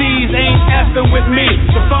MCs ain't effing with me.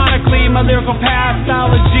 Sonically, my lyrical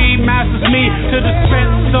pathology masters me to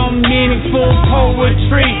dispense some meaningful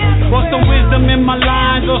poetry, or some wisdom in my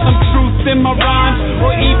lines, or some truth in my rhymes,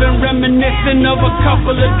 or even reminiscent of a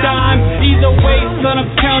couple of dimes. Either way, son, I'm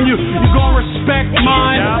telling you, you gon' respect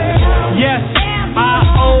mine. Yes, I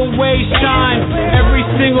always shine every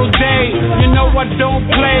single day. You know I don't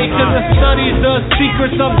play, cause I study the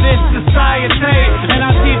secrets of this society, and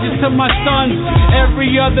I teach it to my sons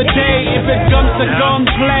every other day. If it comes to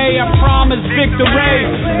gunplay, I promise victory.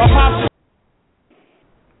 My pops.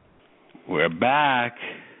 We're back.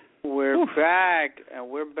 We're back, and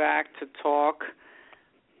we're back to talk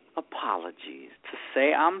apologies, to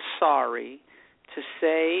say I'm sorry, to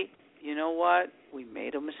say, you know what, we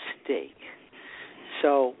made a mistake.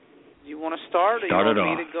 So, you want to start, or you want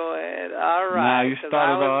me to go ahead? All right. Nah, you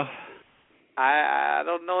started off. I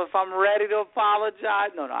don't know if I'm ready to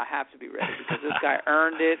apologize. No, I have to be ready because this guy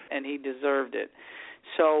earned it and he deserved it.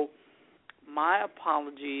 So, my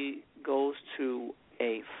apology goes to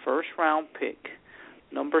a first-round pick,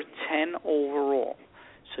 number 10 overall.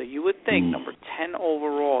 So you would think number 10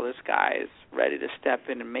 overall, this guy is ready to step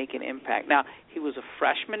in and make an impact. Now, he was a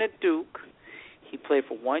freshman at Duke. He played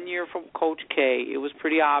for 1 year from Coach K. It was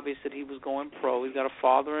pretty obvious that he was going pro. He's got a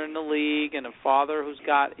father in the league and a father who's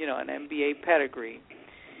got, an NBA pedigree.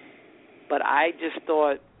 But I just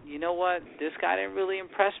thought, you know what, this guy didn't really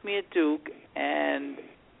impress me at Duke, and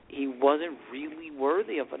he wasn't really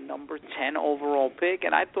worthy of a number 10 overall pick.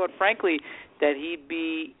 And I thought, frankly, that he'd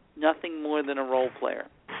be nothing more than a role player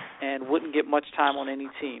and wouldn't get much time on any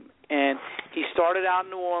team. And he started out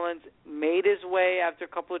in New Orleans, made his way after a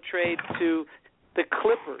couple of trades to the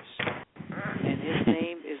Clippers. And his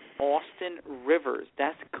name is Austin Rivers.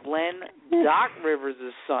 That's Glenn Doc Rivers'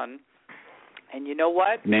 son. And you know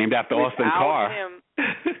what? Named after Austin Carr.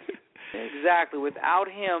 Exactly. Without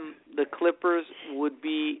him, the Clippers would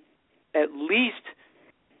be at least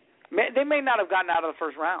 – they may not have gotten out of the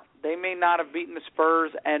first round. They may not have beaten the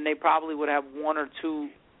Spurs, and they probably would have one or two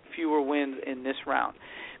fewer wins in this round.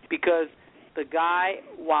 Because the guy,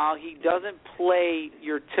 while he doesn't play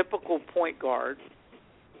your typical point guard,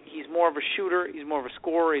 he's more of a shooter, he's more of a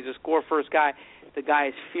scorer, he's a score-first guy. The guy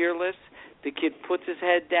is fearless. The kid puts his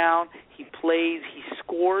head down. He plays. He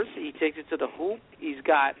scores. He takes it to the hoop. He's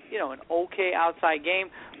got, an okay outside game.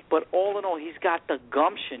 But all in all, he's got the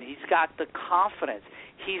gumption. He's got the confidence.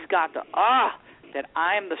 He's got the, that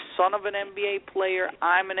I am the son of an NBA player.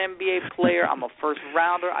 I'm an NBA player. I'm a first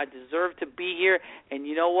rounder. I deserve to be here. And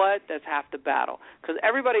you know what? That's half the battle. Because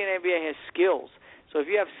everybody in the NBA has skills. So if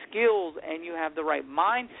you have skills and you have the right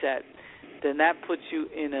mindset, then that puts you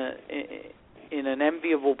in an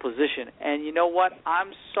enviable position. And you know what?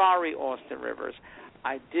 I'm sorry, Austin Rivers.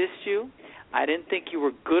 I dissed you. I didn't think you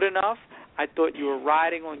were good enough. I thought you were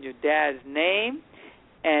riding on your dad's name.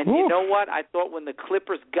 And you know what? I thought when the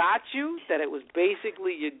Clippers got you that it was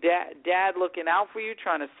basically your dad looking out for you,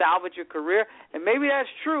 trying to salvage your career. And maybe that's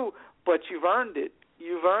true, but you've earned it.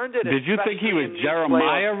 You've earned it. Did you think he was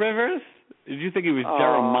Jeremiah Rivers? Did you think he was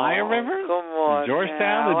Jeremiah Rivers? Come on,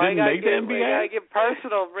 Georgetown that didn't make the NBA? I gotta get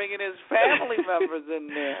personal, bringing his family members in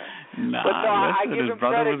there. But no, I give him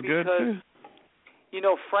credit because,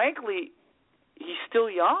 frankly, he's still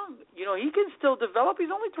young. He can still develop. He's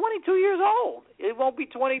only 22 years old. It won't be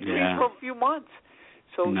 23 for a few months.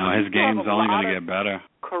 So his game's only going to get better.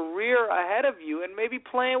 Career ahead of you, and maybe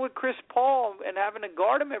playing with Chris Paul and having to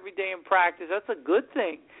guard him every day in practice. That's a good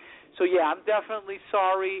thing. So, I'm definitely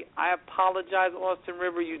sorry. I apologize, Austin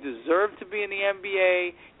River. You deserve to be in the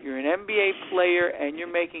NBA. You're an NBA player, and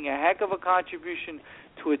you're making a heck of a contribution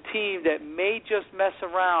to a team that may just mess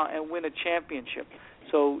around and win a championship.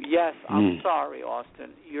 So, yes, I'm sorry,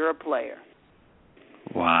 Austin. You're a player.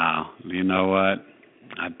 Wow. You know what?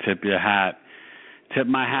 I tip your hat. Tip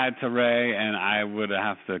my hat to Ray, and I would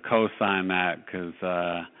have to co-sign that because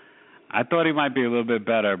I thought he might be a little bit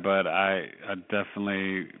better, but I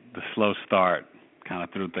definitely, the slow start kind of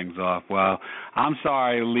threw things off. Well, I'm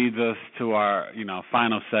sorry, it leads us to our,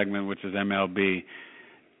 final segment, which is MLB.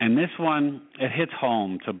 And this one, it hits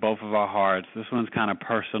home to both of our hearts. This one's kind of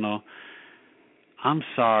personal. I'm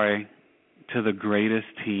sorry to the greatest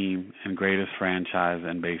team and greatest franchise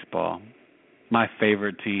in baseball. My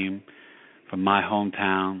favorite team from my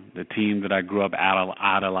hometown, the team that I grew up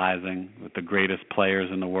idolizing with the greatest players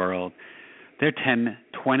in the world. They're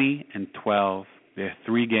 20-12. They're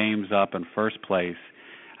 3 games up in first place.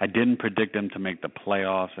 I didn't predict them to make the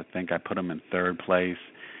playoffs. I think I put them in third place.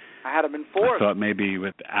 I had them in fourth. I thought maybe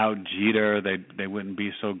without Jeter, they wouldn't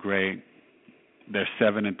be so great. They're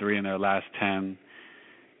 7-3 in their last 10.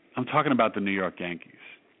 I'm talking about the New York Yankees,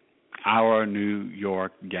 our New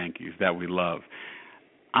York Yankees that we love.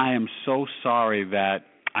 I am so sorry that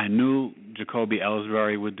I knew Jacoby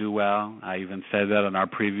Ellsbury would do well. I even said that on our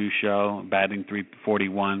preview show, batting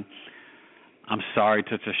 .341. I'm sorry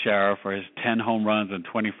to Teixeira for his 10 home runs and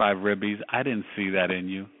 25 ribbies. I didn't see that in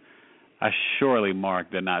you. I surely,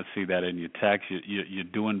 Mark, did not see that in your text. You're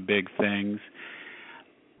doing big things.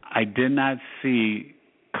 I did not see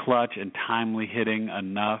clutch and timely hitting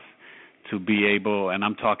enough to be able, and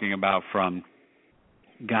I'm talking about from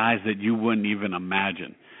guys that you wouldn't even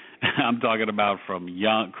imagine. I'm talking about from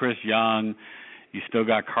Chris Young. You still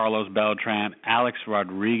got Carlos Beltran, Alex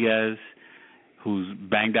Rodriguez, who's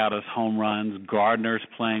banged out his home runs. Gardner's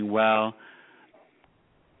playing well.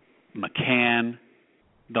 McCann,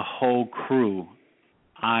 the whole crew.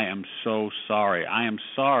 I am so sorry. I am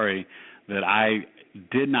sorry that I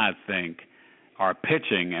did not think our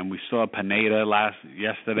pitching, and we saw Pineda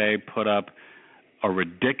yesterday put up a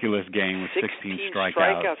ridiculous game with 16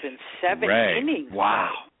 strikeouts in 7 innings.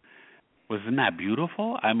 Wow. Wasn't that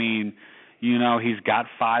beautiful? I mean, he's got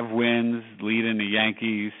 5 wins leading the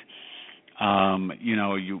Yankees.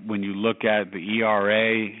 When you look at the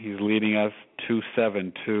ERA, he's leading us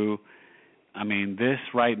 2.72. I mean, this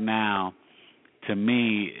right now, to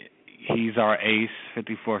me, he's our ace,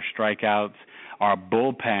 54 strikeouts. Our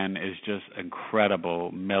bullpen is just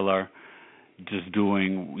incredible. Miller just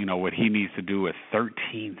doing, what he needs to do with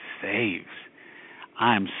 13 saves.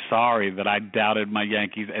 I'm sorry that I doubted my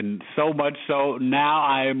Yankees, and so much so now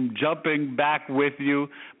I am jumping back with you.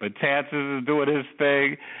 But Tansis is doing his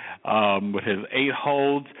thing with his 8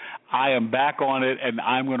 holds. I am back on it, and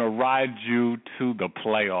I'm going to ride you to the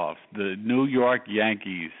playoffs, the New York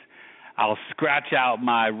Yankees. I'll scratch out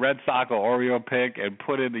my Red Sox or Oriole pick and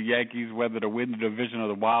put in the Yankees whether to win the division or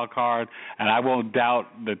the wild card, and I won't doubt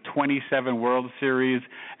the 27 World Series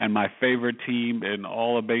and my favorite team in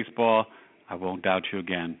all of baseball. I won't doubt you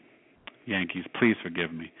again. Yankees, please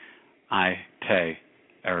forgive me.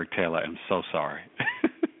 Eric Taylor, am so sorry.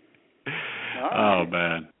 Right. Oh,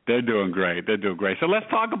 man. They're doing great. So let's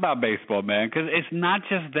talk about baseball, man, because it's not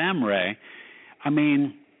just them, Ray. I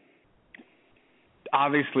mean,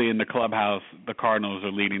 obviously in the clubhouse, the Cardinals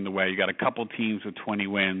are leading the way. You got a couple teams with 20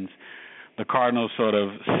 wins. The Cardinals sort of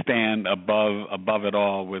stand above it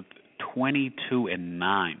all with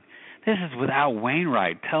 22-9. This is without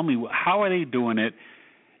Wainwright. Tell me, how are they doing it?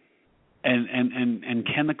 And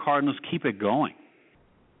can the Cardinals keep it going?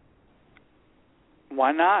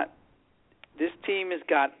 Why not? This team has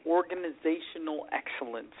got organizational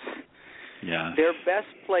excellence. Yeah. Their best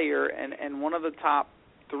player and one of the top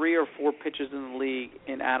 3 or 4 pitchers in the league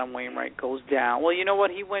in Adam Wainwright goes down. Well, you know what?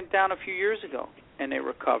 He went down a few years ago, and they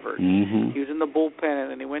recovered. Mm-hmm. He was in the bullpen, and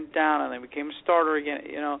then he went down, and then became a starter again.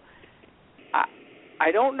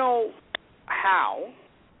 I don't know how,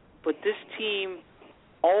 but this team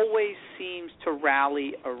always seems to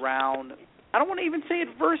rally around, I don't want to even say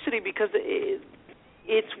adversity because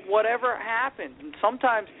it's whatever happens. And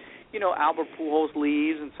sometimes, Albert Pujols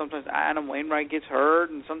leaves, and sometimes Adam Wainwright gets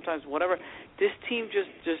hurt, and sometimes whatever. This team just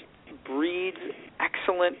breeds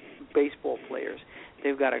excellent baseball players.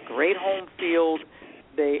 They've got a great home field.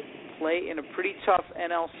 They play in a pretty tough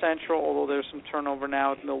NL Central, although there's some turnover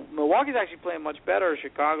now. Milwaukee's actually playing much better.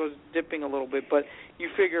 Chicago's dipping a little bit, but you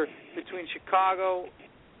figure between Chicago,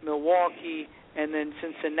 Milwaukee, and then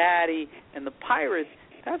Cincinnati and the Pirates,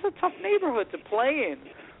 that's a tough neighborhood to play in.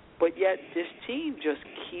 But yet this team just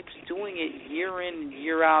keeps doing it year in and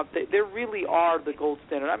year out. They really are the gold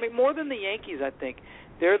standard. I mean, more than the Yankees, I think.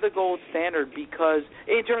 They're the gold standard because,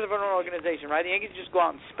 in terms of an organization, right? The Yankees just go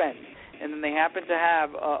out and spend. And then they happen to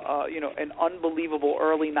have, an unbelievable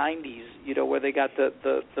early 90s, where they got the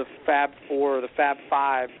Fab Four or the Fab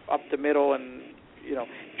Five up the middle and,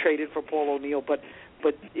 traded for Paul O'Neill. But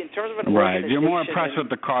in terms of an organization... Right, you're more impressed with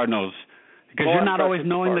the Cardinals because you're not always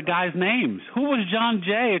knowing the guys' names. Who was John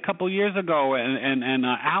Jay a couple years ago and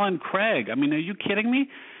Alan Craig? I mean, are you kidding me?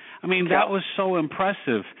 I mean, that was so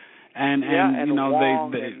impressive. And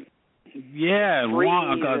Wong they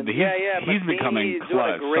Wong, he's becoming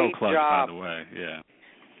clutch, so clutch, by the way.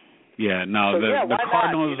 Yeah. No, the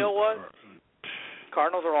Cardinals. You know what?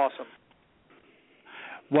 Cardinals are awesome.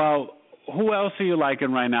 Well, who else are you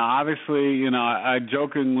liking right now? Obviously, I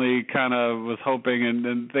jokingly kind of was hoping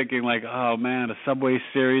and thinking like, oh man, a Subway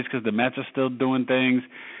Series because the Mets are still doing things.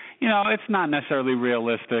 It's not necessarily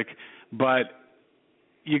realistic, but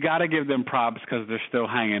you got to give them props because they're still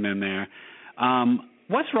hanging in there.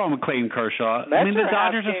 What's wrong with Clayton Kershaw? The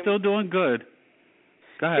Dodgers are still doing good.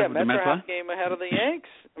 Go ahead. Yeah, Mets are half game ahead of the Yanks.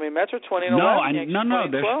 Mets are 20-11. No,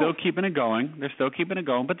 they're still keeping it going.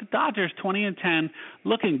 But the Dodgers 20-10,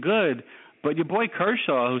 looking good. But your boy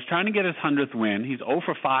Kershaw, who's trying to get his 100th win, he's 0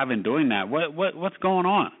 for 5 in doing that. What's going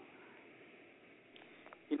on?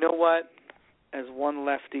 You know what? As one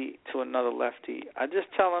lefty to another lefty, I just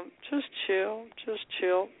tell him, just chill. Just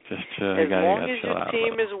chill. As long as your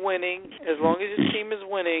team is winning,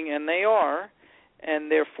 and they are, and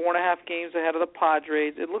they're 4.5 games ahead of the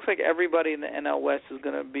Padres, it looks like everybody in the NL West is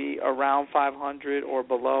going to be around 500 or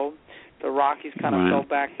below. The Rockies kind of fell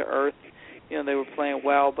back to earth. They were playing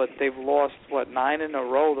well, but they've lost 9 in a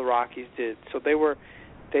row. The Rockies did. So they were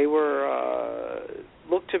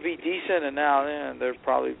looked to be decent, and now they're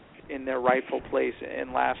probably in their rightful place,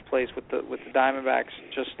 in last place with the Diamondbacks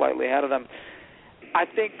just slightly ahead of them. I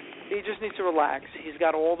think he just needs to relax. He's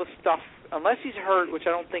got all the stuff, unless he's hurt, which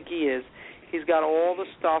I don't think he is. He's got all the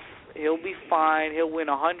stuff. He'll be fine. He'll win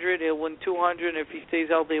 100. He'll win 200. If he stays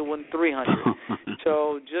healthy, he'll win 300.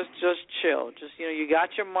 So just chill. You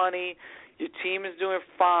got your money. Your team is doing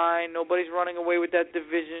fine. Nobody's running away with that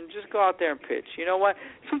division. Just go out there and pitch. You know what?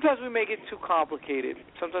 Sometimes we make it too complicated.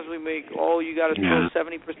 Sometimes we make, you got to throw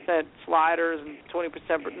 70% sliders and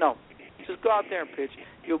 20%. No, just go out there and pitch.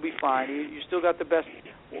 You'll be fine. You still got the best,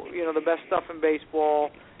 the best stuff in baseball.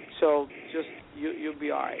 So you'll be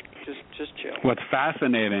all right. Just chill. What's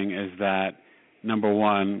fascinating is that, number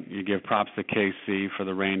one, you give props to KC for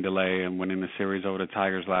the rain delay and winning the series over the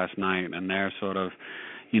Tigers last night, and they're sort of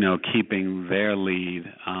keeping their lead,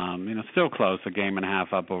 still close, a game and a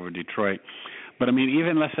half up over Detroit. But,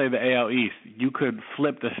 even, let's say, the AL East, you could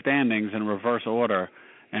flip the standings in reverse order,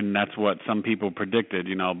 and that's what some people predicted,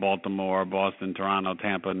 Baltimore, Boston, Toronto,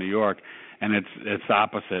 Tampa, New York, and it's the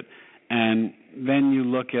opposite. And then you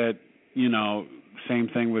look at, same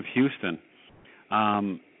thing with Houston.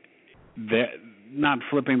 They're not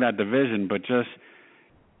flipping that division, but just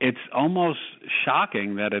it's almost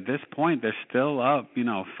shocking that at this point they're still up,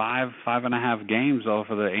 5.5 games off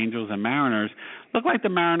of the Angels and Mariners. Look like the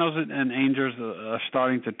Mariners and Angels are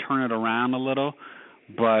starting to turn it around a little,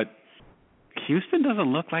 but Houston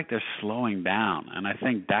doesn't look like they're slowing down, and I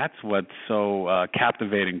think that's what's so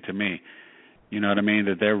captivating to me. You know what I mean?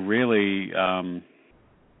 That they're really, I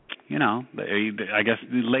guess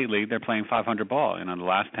lately they're playing 500 ball. The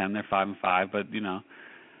last 10 they're 5-5, but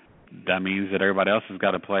that means that everybody else has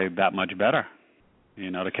got to play that much better,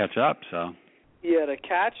 to catch up. So. Yeah, to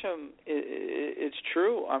catch them, it's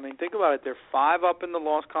true. Think about it. They're 5 up in the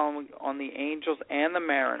loss column on the Angels and the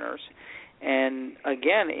Mariners. And,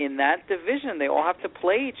 again, in that division, they all have to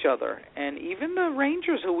play each other. And even the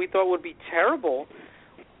Rangers, who we thought would be terrible,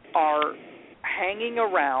 are hanging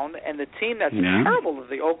around. And the team that's terrible is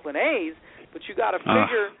the Oakland A's. But you got to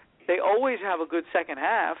figure they always have a good second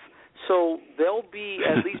half. So they'll be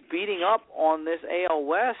at least beating up on this AL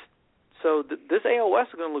West. So this AL West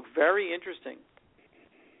is going to look very interesting.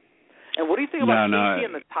 And what do you think about KC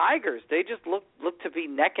and the Tigers? They just look to be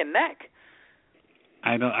neck and neck.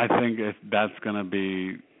 I think that's going to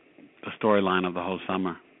be the storyline of the whole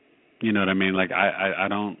summer. You know what I mean? Like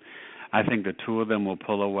I think the two of them will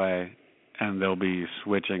pull away, and they'll be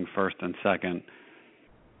switching first and second,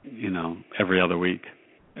 every other week.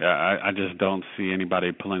 I just don't see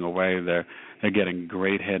anybody pulling away. They're getting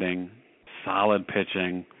great hitting, solid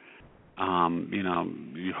pitching.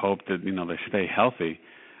 You hope that they stay healthy,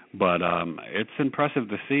 but it's impressive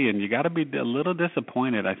to see. And you got to be a little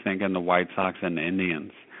disappointed, I think, in the White Sox and the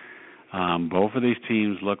Indians. Both of these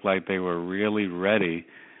teams look like they were really ready.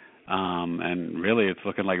 And really, it's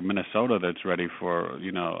looking like Minnesota that's ready for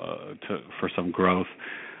for some growth.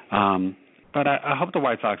 But I hope the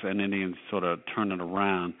White Sox and Indians sort of turn it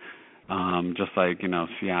around, just like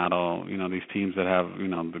Seattle. These teams that have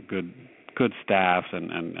the good staffs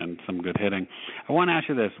and some good hitting. I want to ask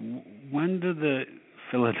you this: when do the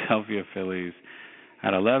Philadelphia Phillies,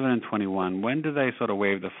 at 11-21, when do they sort of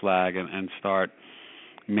wave the flag and start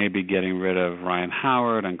maybe getting rid of Ryan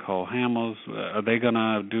Howard and Cole Hamels? Are they going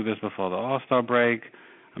to do this before the All-Star break?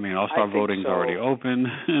 I mean, All-Star voting's already open.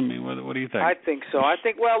 I mean, what do you think? I think so.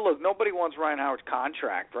 Well, look, nobody wants Ryan Howard's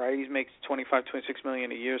contract, right? He makes $25, $26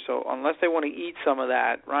 million a year. So unless they want to eat some of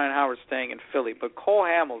that, Ryan Howard's staying in Philly. But Cole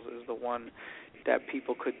Hamels is the one that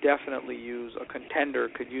people could definitely use. A contender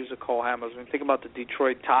could use a Cole Hamels. I mean, think about the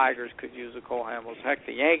Detroit Tigers could use a Cole Hamels. Heck,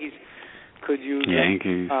 the Yankees could use it,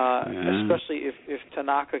 especially if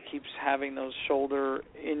Tanaka keeps having those shoulder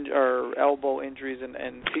or elbow injuries and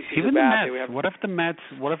CC even Sabathia. The Mets.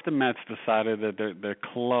 What if the Mets decided that they're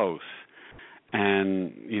close,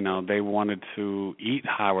 and they wanted to eat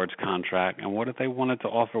Howard's contract, and what if they wanted to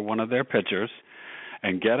offer one of their pitchers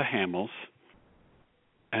and get a Hamels,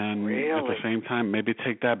 and at the same time maybe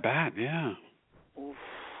take that bat? Yeah. Oof.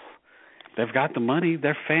 They've got the money.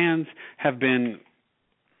 Their fans have been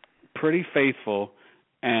pretty faithful,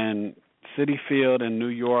 and Citi Field and New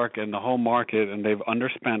York and the whole market, and they've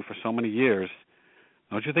underspent for so many years.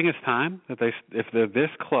 Don't you think it's time that if they're this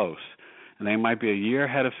close, and they might be a year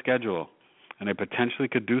ahead of schedule, and they potentially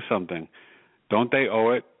could do something, don't they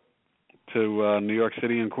owe it to New York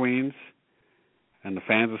City and Queens and the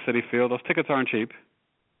fans of Citi Field? Those tickets aren't cheap.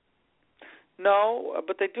 No,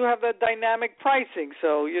 but they do have that dynamic pricing,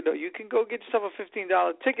 so you can go get yourself a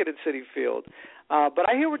 $15 ticket at Citi Field. But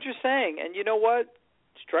I hear what you're saying, and you know what?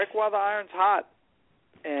 Strike while the iron's hot.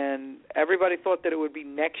 And everybody thought that it would be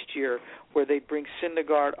next year where they'd bring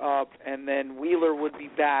Syndergaard up, and then Wheeler would be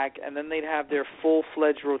back, and then they'd have their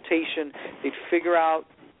full-fledged rotation. They'd figure out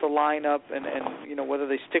the lineup and whether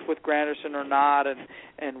they stick with Granderson or not, and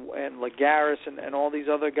Lagares and all these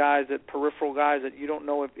other guys, that peripheral guys that you don't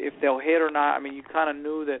know if they'll hit or not. I mean, you kind of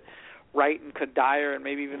knew that Wright and Kadire and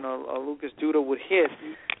maybe even a Lucas Duda would hit.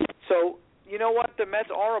 So you know what? The Mets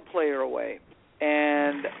are a player away,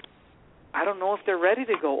 and I don't know if they're ready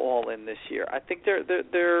to go all in this year. I think they're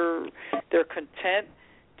content.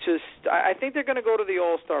 I think they're going to go to the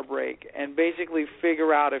All-Star break and basically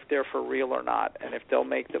figure out if they're for real or not, and if they'll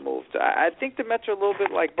make the move. I think the Mets are a little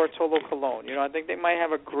bit like Bartolo Colon. I think they might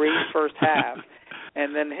have a great first half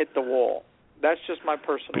and then hit the wall. That's just my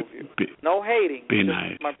personal view. No hating. Be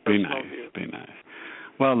nice. Be nice.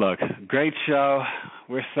 Well, look, great show.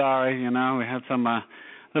 We're sorry, we had some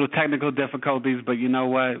little technical difficulties, but you know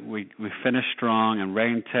what? We finished strong, and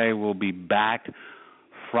Ray and Tay will be back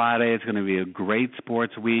Friday. It's going to be a great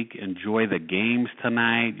sports week. Enjoy the games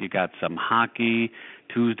tonight. You got some hockey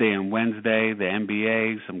Tuesday and Wednesday, the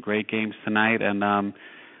NBA, some great games tonight, and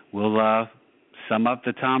we'll sum up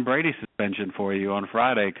the Tom Brady suspension for you on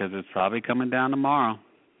Friday, because it's probably coming down tomorrow.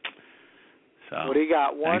 So, what do you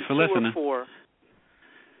got? 1, thanks for 2, listening. or 4?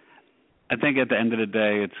 I think at the end of the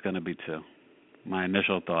day, it's going to be 2. My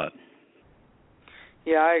initial thought.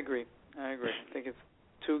 Yeah, I agree. I think it's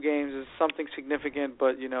 2 games is something significant,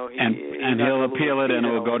 but he'll appeal it, and it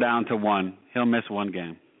will go down to 1. He'll miss 1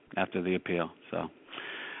 game after the appeal. So,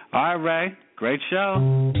 all right, Ray, great show.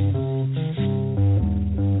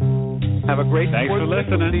 Have a great. Thanks for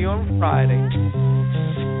listening. See you on Friday.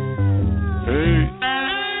 Peace.